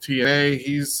 formerly of TNA,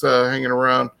 he's hanging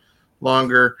around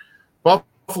longer. Buff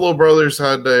Buffalo Brothers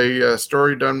had a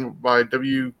story done by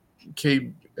WKBW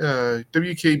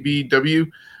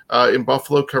in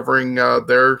Buffalo covering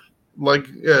their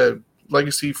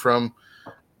legacy from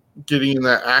getting in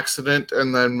that accident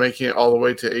and then making it all the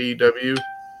way to AEW.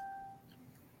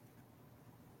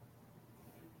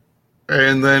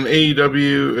 And then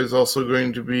AEW is also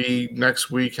going to be next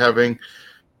week having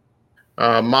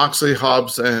Moxley,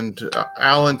 Hobbs, and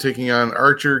Allen taking on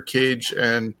Archer, Cage,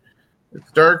 and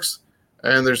Starks.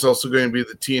 And there's also going to be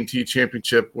the TNT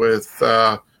Championship with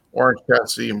Orange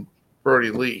Cassidy and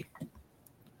Brody Lee.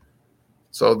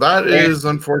 So that is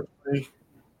unfortunately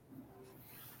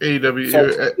AEW.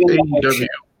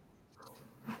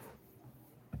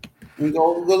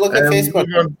 Go look at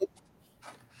Facebook.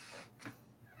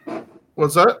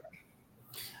 What's that?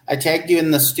 I tagged you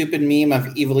in the stupid meme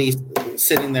of Evilly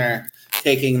sitting there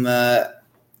taking the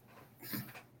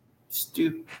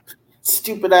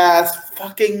stupid ass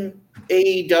fucking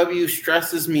AEW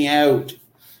stresses me out.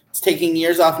 It's taking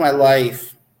years off my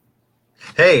life.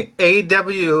 Hey,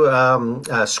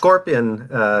 AEW Scorpion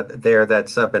there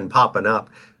that's been popping up.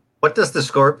 What does the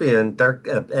Scorpion,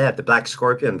 the Black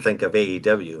Scorpion, think of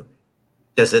AEW?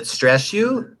 Does it stress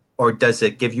you or does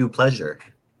it give you pleasure?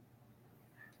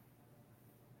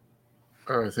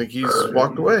 I think he's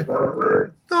walked away.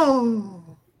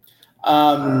 Oh.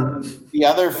 The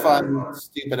other fun,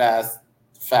 stupid ass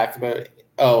fact about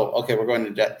okay, we're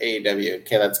going to AEW.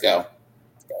 Okay, let's go.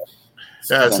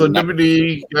 Yeah, so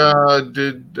WWE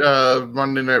did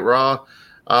Monday Night Raw.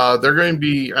 They're going to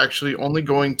be actually only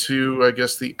going to, I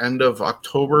guess, the end of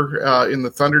October in the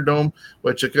Thunderdome,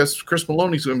 which I guess Chris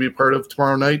Maloney's going to be part of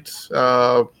tomorrow night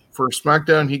for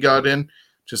SmackDown. He got in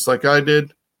just like I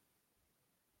did.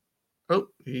 Oh,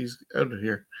 he's out of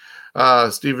here.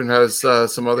 Steven has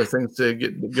some other things to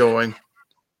get going.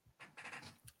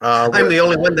 I'm the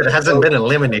only one that hasn't been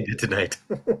eliminated tonight.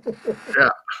 Yeah.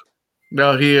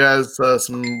 No, he has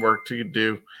some work to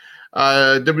do.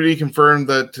 WWE confirmed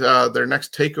that their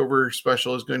next takeover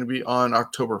special is going to be on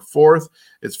October 4th.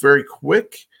 It's very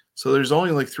quick, so there's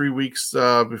only like 3 weeks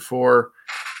before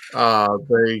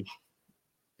they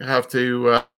have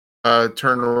to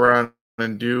turn around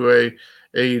and do a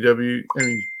AEW.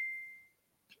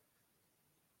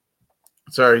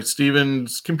 Sorry,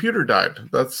 Steven's computer died.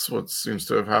 That's what seems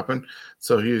to have happened.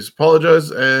 So he's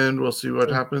apologized, and we'll see what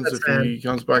happens if he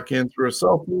comes back in through a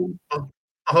cell phone. I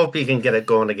hope he can get it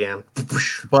going again.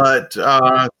 But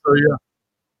so yeah,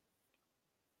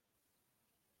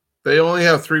 they only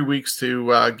have 3 weeks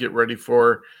to get ready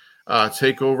for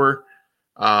Takeover,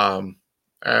 and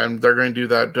they're going to do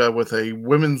that with a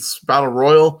women's battle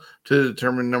royal to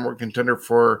determine number one contender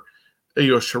for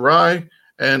Io Shirai.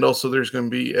 And also there's going to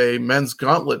be a men's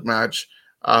gauntlet match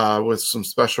with some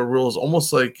special rules,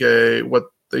 almost like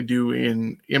what they do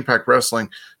in Impact Wrestling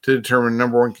to determine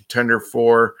number one contender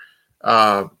for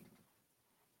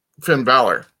Finn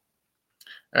Balor.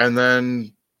 And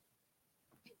then,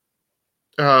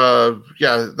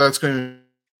 that's going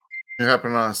to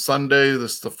happen on a Sunday.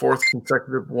 This is the fourth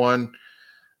consecutive one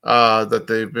that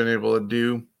they've been able to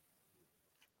do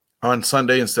on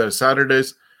Sunday instead of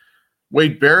Saturdays.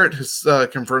 Wade Barrett has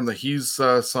confirmed that he's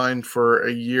signed for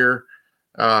a year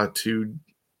to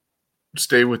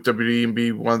stay with WWE and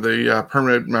be one of the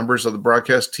permanent members of the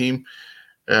broadcast team.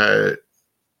 It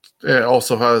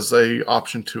also has an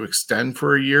option to extend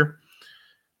for a year.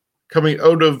 Coming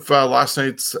out of last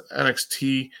night's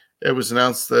NXT, it was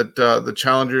announced that the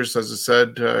challengers, as I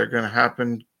said, are going to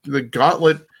happen. The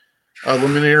Gauntlet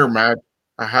Eliminator match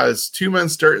has 2 men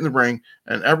start in the ring,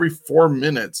 and every 4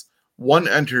 minutes, one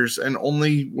enters, and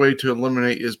only way to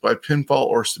eliminate is by pinfall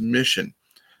or submission.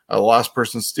 The last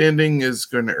person standing is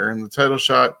going to earn the title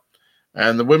shot.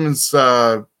 And the women's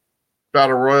battle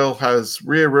royal has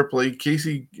Rhea Ripley,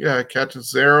 Casey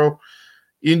Catanzaro,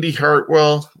 Indy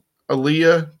Hartwell,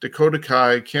 Aaliyah, Dakota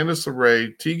Kai, Candice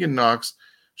LeRae, Tegan Knox,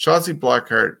 Shotzi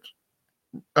Blackheart,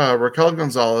 Raquel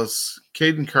Gonzalez,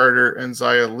 Caden Carter, and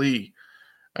Zia Lee.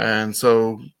 And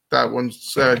so that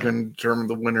one's going to determine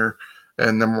the winner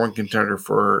and number one contender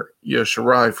for Io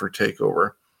Shirai for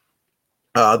TakeOver.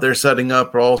 They're setting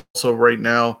up also right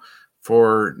now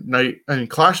for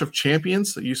Clash of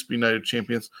Champions. It used to be Night of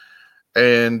Champions.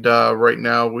 And right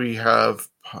now we have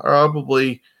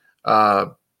probably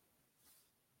the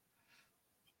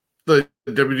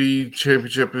WWE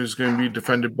Championship is going to be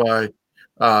defended by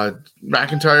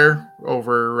McIntyre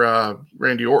over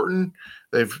Randy Orton.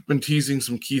 They've been teasing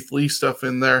some Keith Lee stuff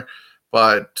in there,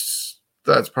 but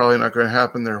that's probably not going to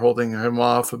happen. They're holding him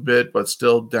off a bit, but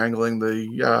still dangling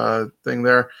the thing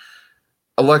there.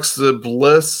 Alexa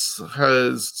Bliss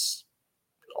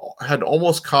had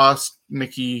almost cost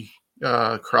Nikki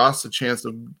Cross a chance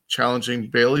of challenging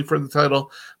Bayley for the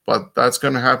title, but that's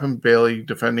going to happen. Bayley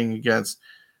defending against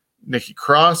Nikki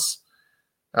Cross.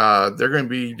 They're going to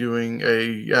be doing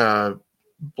a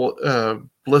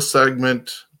Bliss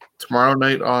segment tomorrow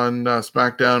night on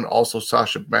SmackDown. Also,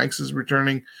 Sasha Banks is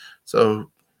returning. So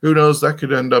who knows? That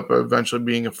could end up eventually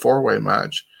being a 4-way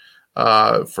match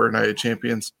for Night of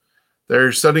Champions.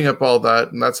 They're setting up all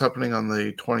that, and that's happening on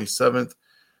the 27th.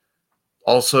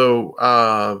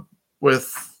 Also,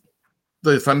 with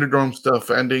the Thunderdome stuff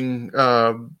ending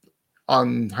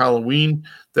on Halloween,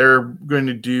 they're going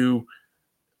to do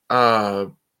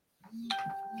Hell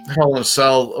in a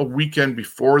Cell a weekend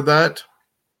before that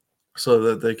so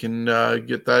that they can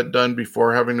get that done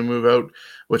before having to move out,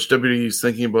 which WWE is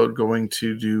thinking about going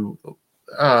to do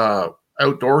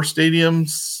outdoor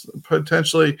stadiums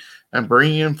potentially and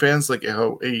bringing in fans like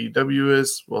how AEW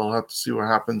is. We'll have to see what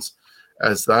happens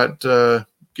as that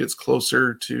gets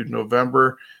closer to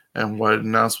November and what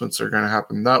announcements are going to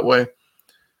happen that way.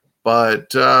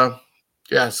 But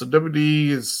yeah, so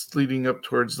WWE is leading up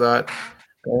towards that.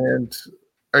 And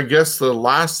I guess the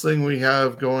last thing we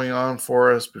have going on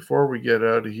for us before we get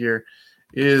out of here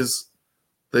is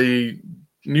the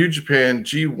New Japan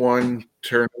G1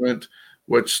 tournament,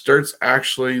 which starts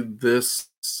actually this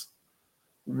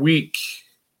week.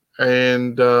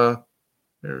 And there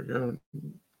we go.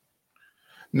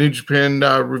 New Japan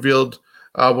revealed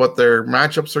what their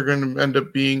matchups are going to end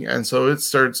up being. And so it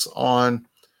starts on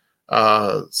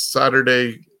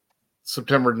Saturday,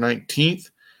 September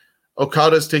 19th.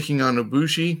 Okada is taking on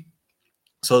Ibushi.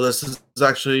 So this is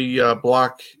actually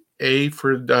block A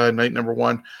for night number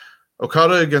 1.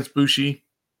 Okada against Bushi.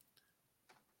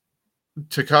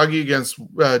 Takagi against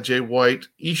Jay White.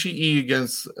 Ishii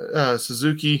against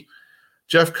Suzuki.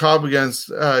 Jeff Cobb against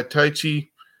Taichi.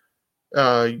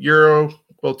 Yujiro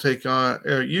will take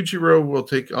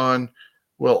on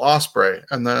Will Ospreay.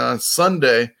 And then on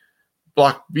Sunday,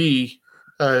 block B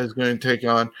is going to take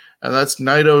on, and that's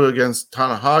Naito against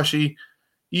Tanahashi.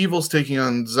 Evil's taking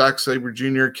on Zack Sabre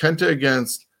Jr. Kenta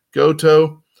against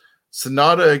Goto.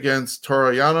 Sonata against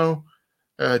Toru Yano.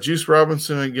 Juice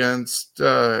Robinson against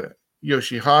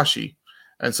Yoshihashi.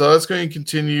 And so that's going to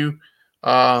continue.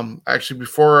 Actually,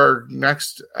 before our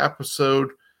next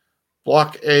episode,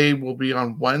 Block A will be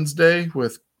on Wednesday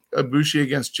with Ibushi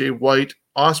against Jay White,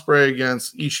 Ospreay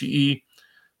against Ishii,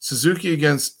 Suzuki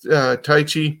against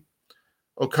Taichi,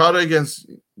 Okada against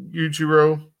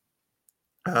Yujiro,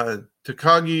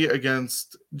 Takagi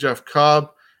against Jeff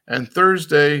Cobb, and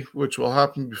Thursday, which will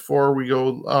happen before we go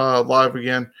live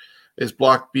again, is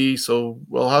Block B. So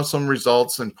we'll have some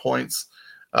results and points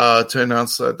to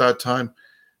announce at that time.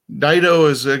 Naito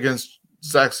is against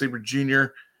Zack Sabre Jr.,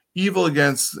 Evil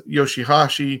against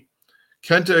Yoshihashi,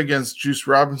 Kenta against Juice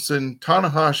Robinson,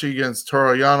 Tanahashi against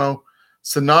Toru Yano,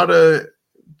 Sonata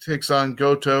takes on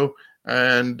Goto,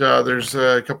 and there's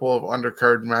a couple of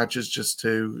undercard matches just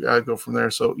to go from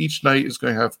there. So each night is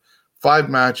going to have 5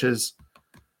 matches.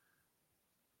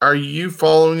 Are you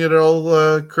following it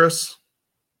all, Chris?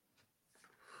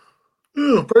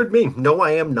 Pardon me. No,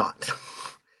 I am not.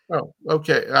 Oh,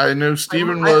 okay. I know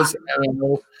Steven was, and I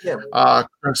know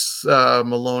Chris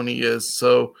Maloney is.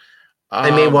 So I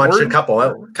may watch a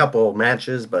couple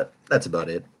matches, but that's about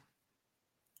it.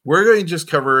 We're going to just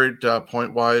cover it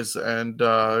point-wise and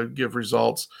give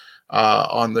results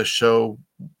on the show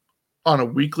on a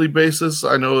weekly basis.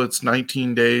 I know it's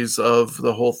 19 days of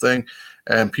the whole thing,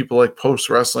 and people like Post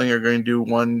Wrestling are going to do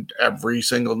one every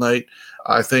single night.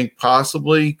 I think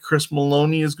possibly Chris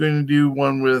Maloney is going to do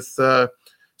one with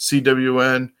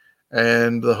CWN,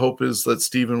 and the hope is that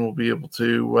Steven will be able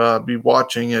to be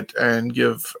watching it and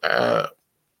give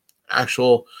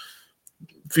actual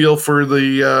feel for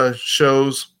the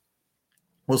shows.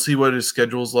 We'll see what his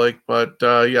schedule's like, but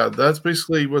yeah, that's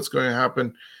basically what's going to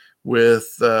happen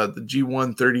with the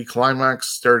G130 Climax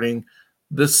starting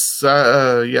this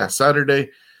Saturday.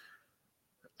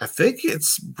 I think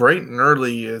it's bright and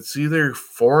early. It's either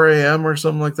 4 a.m. or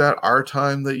something like that, our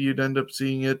time, that you'd end up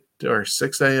seeing it, or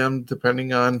 6 a.m.,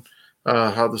 depending on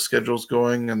how the schedule's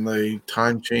going and the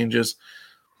time changes.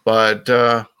 But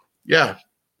yeah,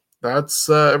 that's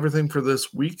everything for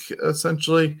this week,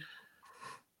 essentially.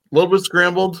 A little bit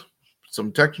scrambled,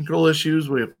 some technical issues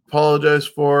we apologize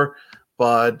for.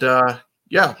 But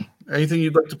yeah, anything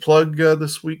you'd like to plug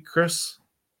this week, Chris?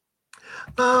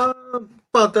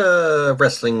 About the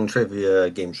Wrestling Trivia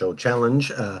Game Show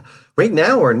Challenge. Right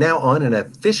now, we're now on an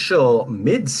official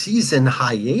mid-season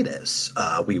hiatus.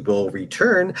 We will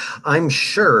return, I'm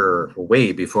sure,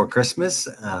 way before Christmas.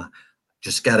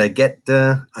 Just got to get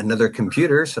another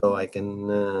computer so I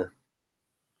can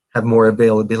have more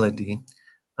availability.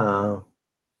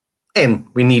 And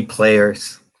we need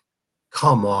players.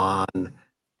 Come on,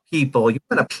 people, you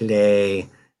want to play.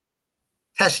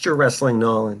 Test your wrestling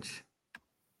knowledge.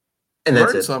 And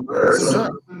that's it.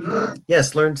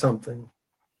 Yes, learn something.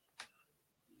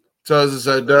 So as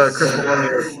I said, Chris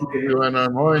Maloney and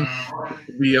Online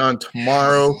will be on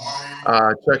tomorrow.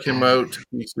 Check him out.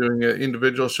 He's doing an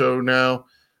individual show now.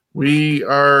 We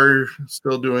are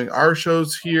still doing our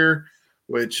shows here,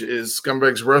 which is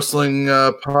Scumbags Wrestling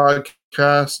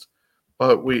podcast.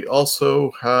 But we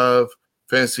also have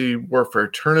Fantasy Warfare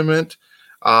Tournament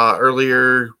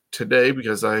earlier today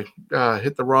because I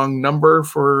hit the wrong number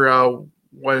for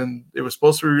when it was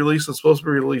supposed to be released. It was supposed to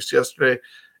be released yesterday.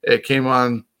 It came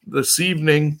on this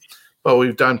evening, but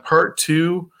we've done part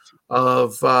 2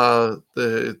 of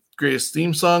the greatest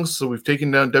theme songs. So we've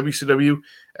taken down WCW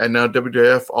and now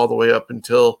WWF all the way up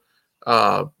until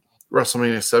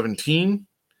WrestleMania 17.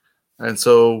 And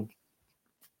so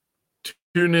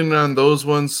tune in on those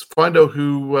ones. Find out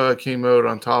who came out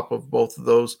on top of both of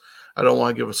those. I don't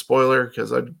want to give a spoiler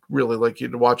because I'd really like you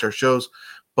to watch our shows.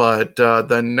 But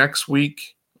then next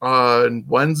week on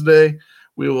Wednesday,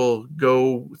 we will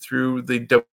go through the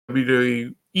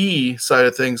WWE side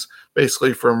of things,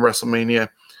 basically from WrestleMania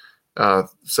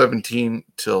 17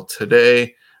 till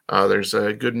today. There's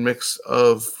a good mix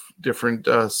of different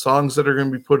songs that are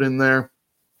going to be put in there.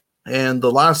 And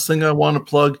the last thing I want to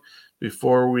plug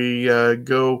before we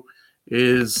go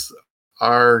is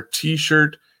our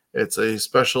t-shirt. It's a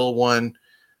special one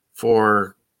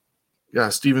for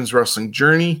Steven's Wrestling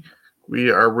Journey.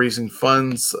 We are raising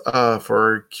funds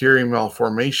for Curing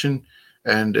Malformation,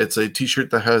 and it's a t-shirt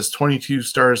that has 22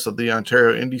 stars of the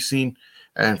Ontario indie scene.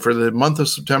 And for the month of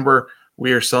September,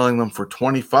 we are selling them for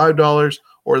 $25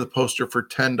 or the poster for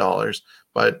 $10.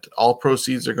 But all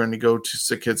proceeds are going to go to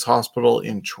Sick Kids Hospital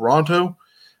in Toronto,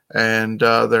 and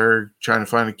they're trying to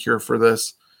find a cure for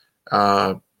this.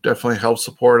 Definitely help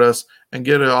support us and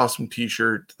get an awesome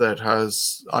t-shirt that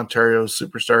has Ontario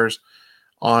superstars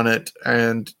on it,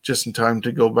 and just in time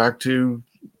to go back to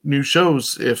new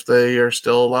shows if they are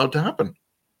still allowed to happen.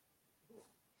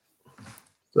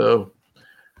 So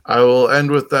I will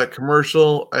end with that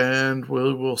commercial, and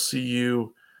we will see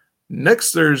you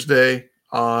next Thursday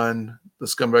on the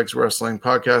Scumbags Wrestling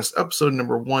Podcast, episode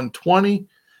number 120,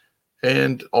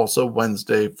 and also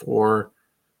Wednesday for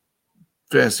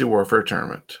Fantasy Warfare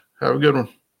Tournament. Have a good one.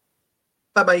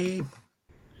 Bye-bye.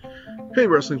 Hey,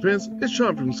 wrestling fans, it's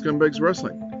Sean from Scumbags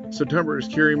Wrestling. September is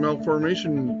Curing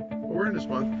Malformation Awareness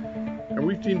Month, and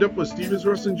we've teamed up with Steven's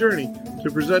Wrestling Journey to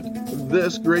present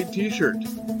this great t-shirt.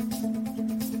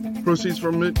 Proceeds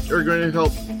from it are going to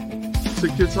help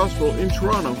Sick Kids Hospital in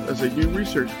Toronto as they do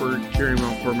research for curing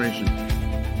malformation.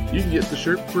 You can get the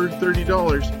shirt for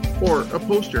 $30 or a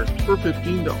poster for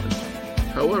 $15.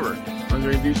 However, I'm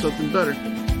going to do something better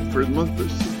for the month of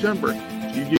September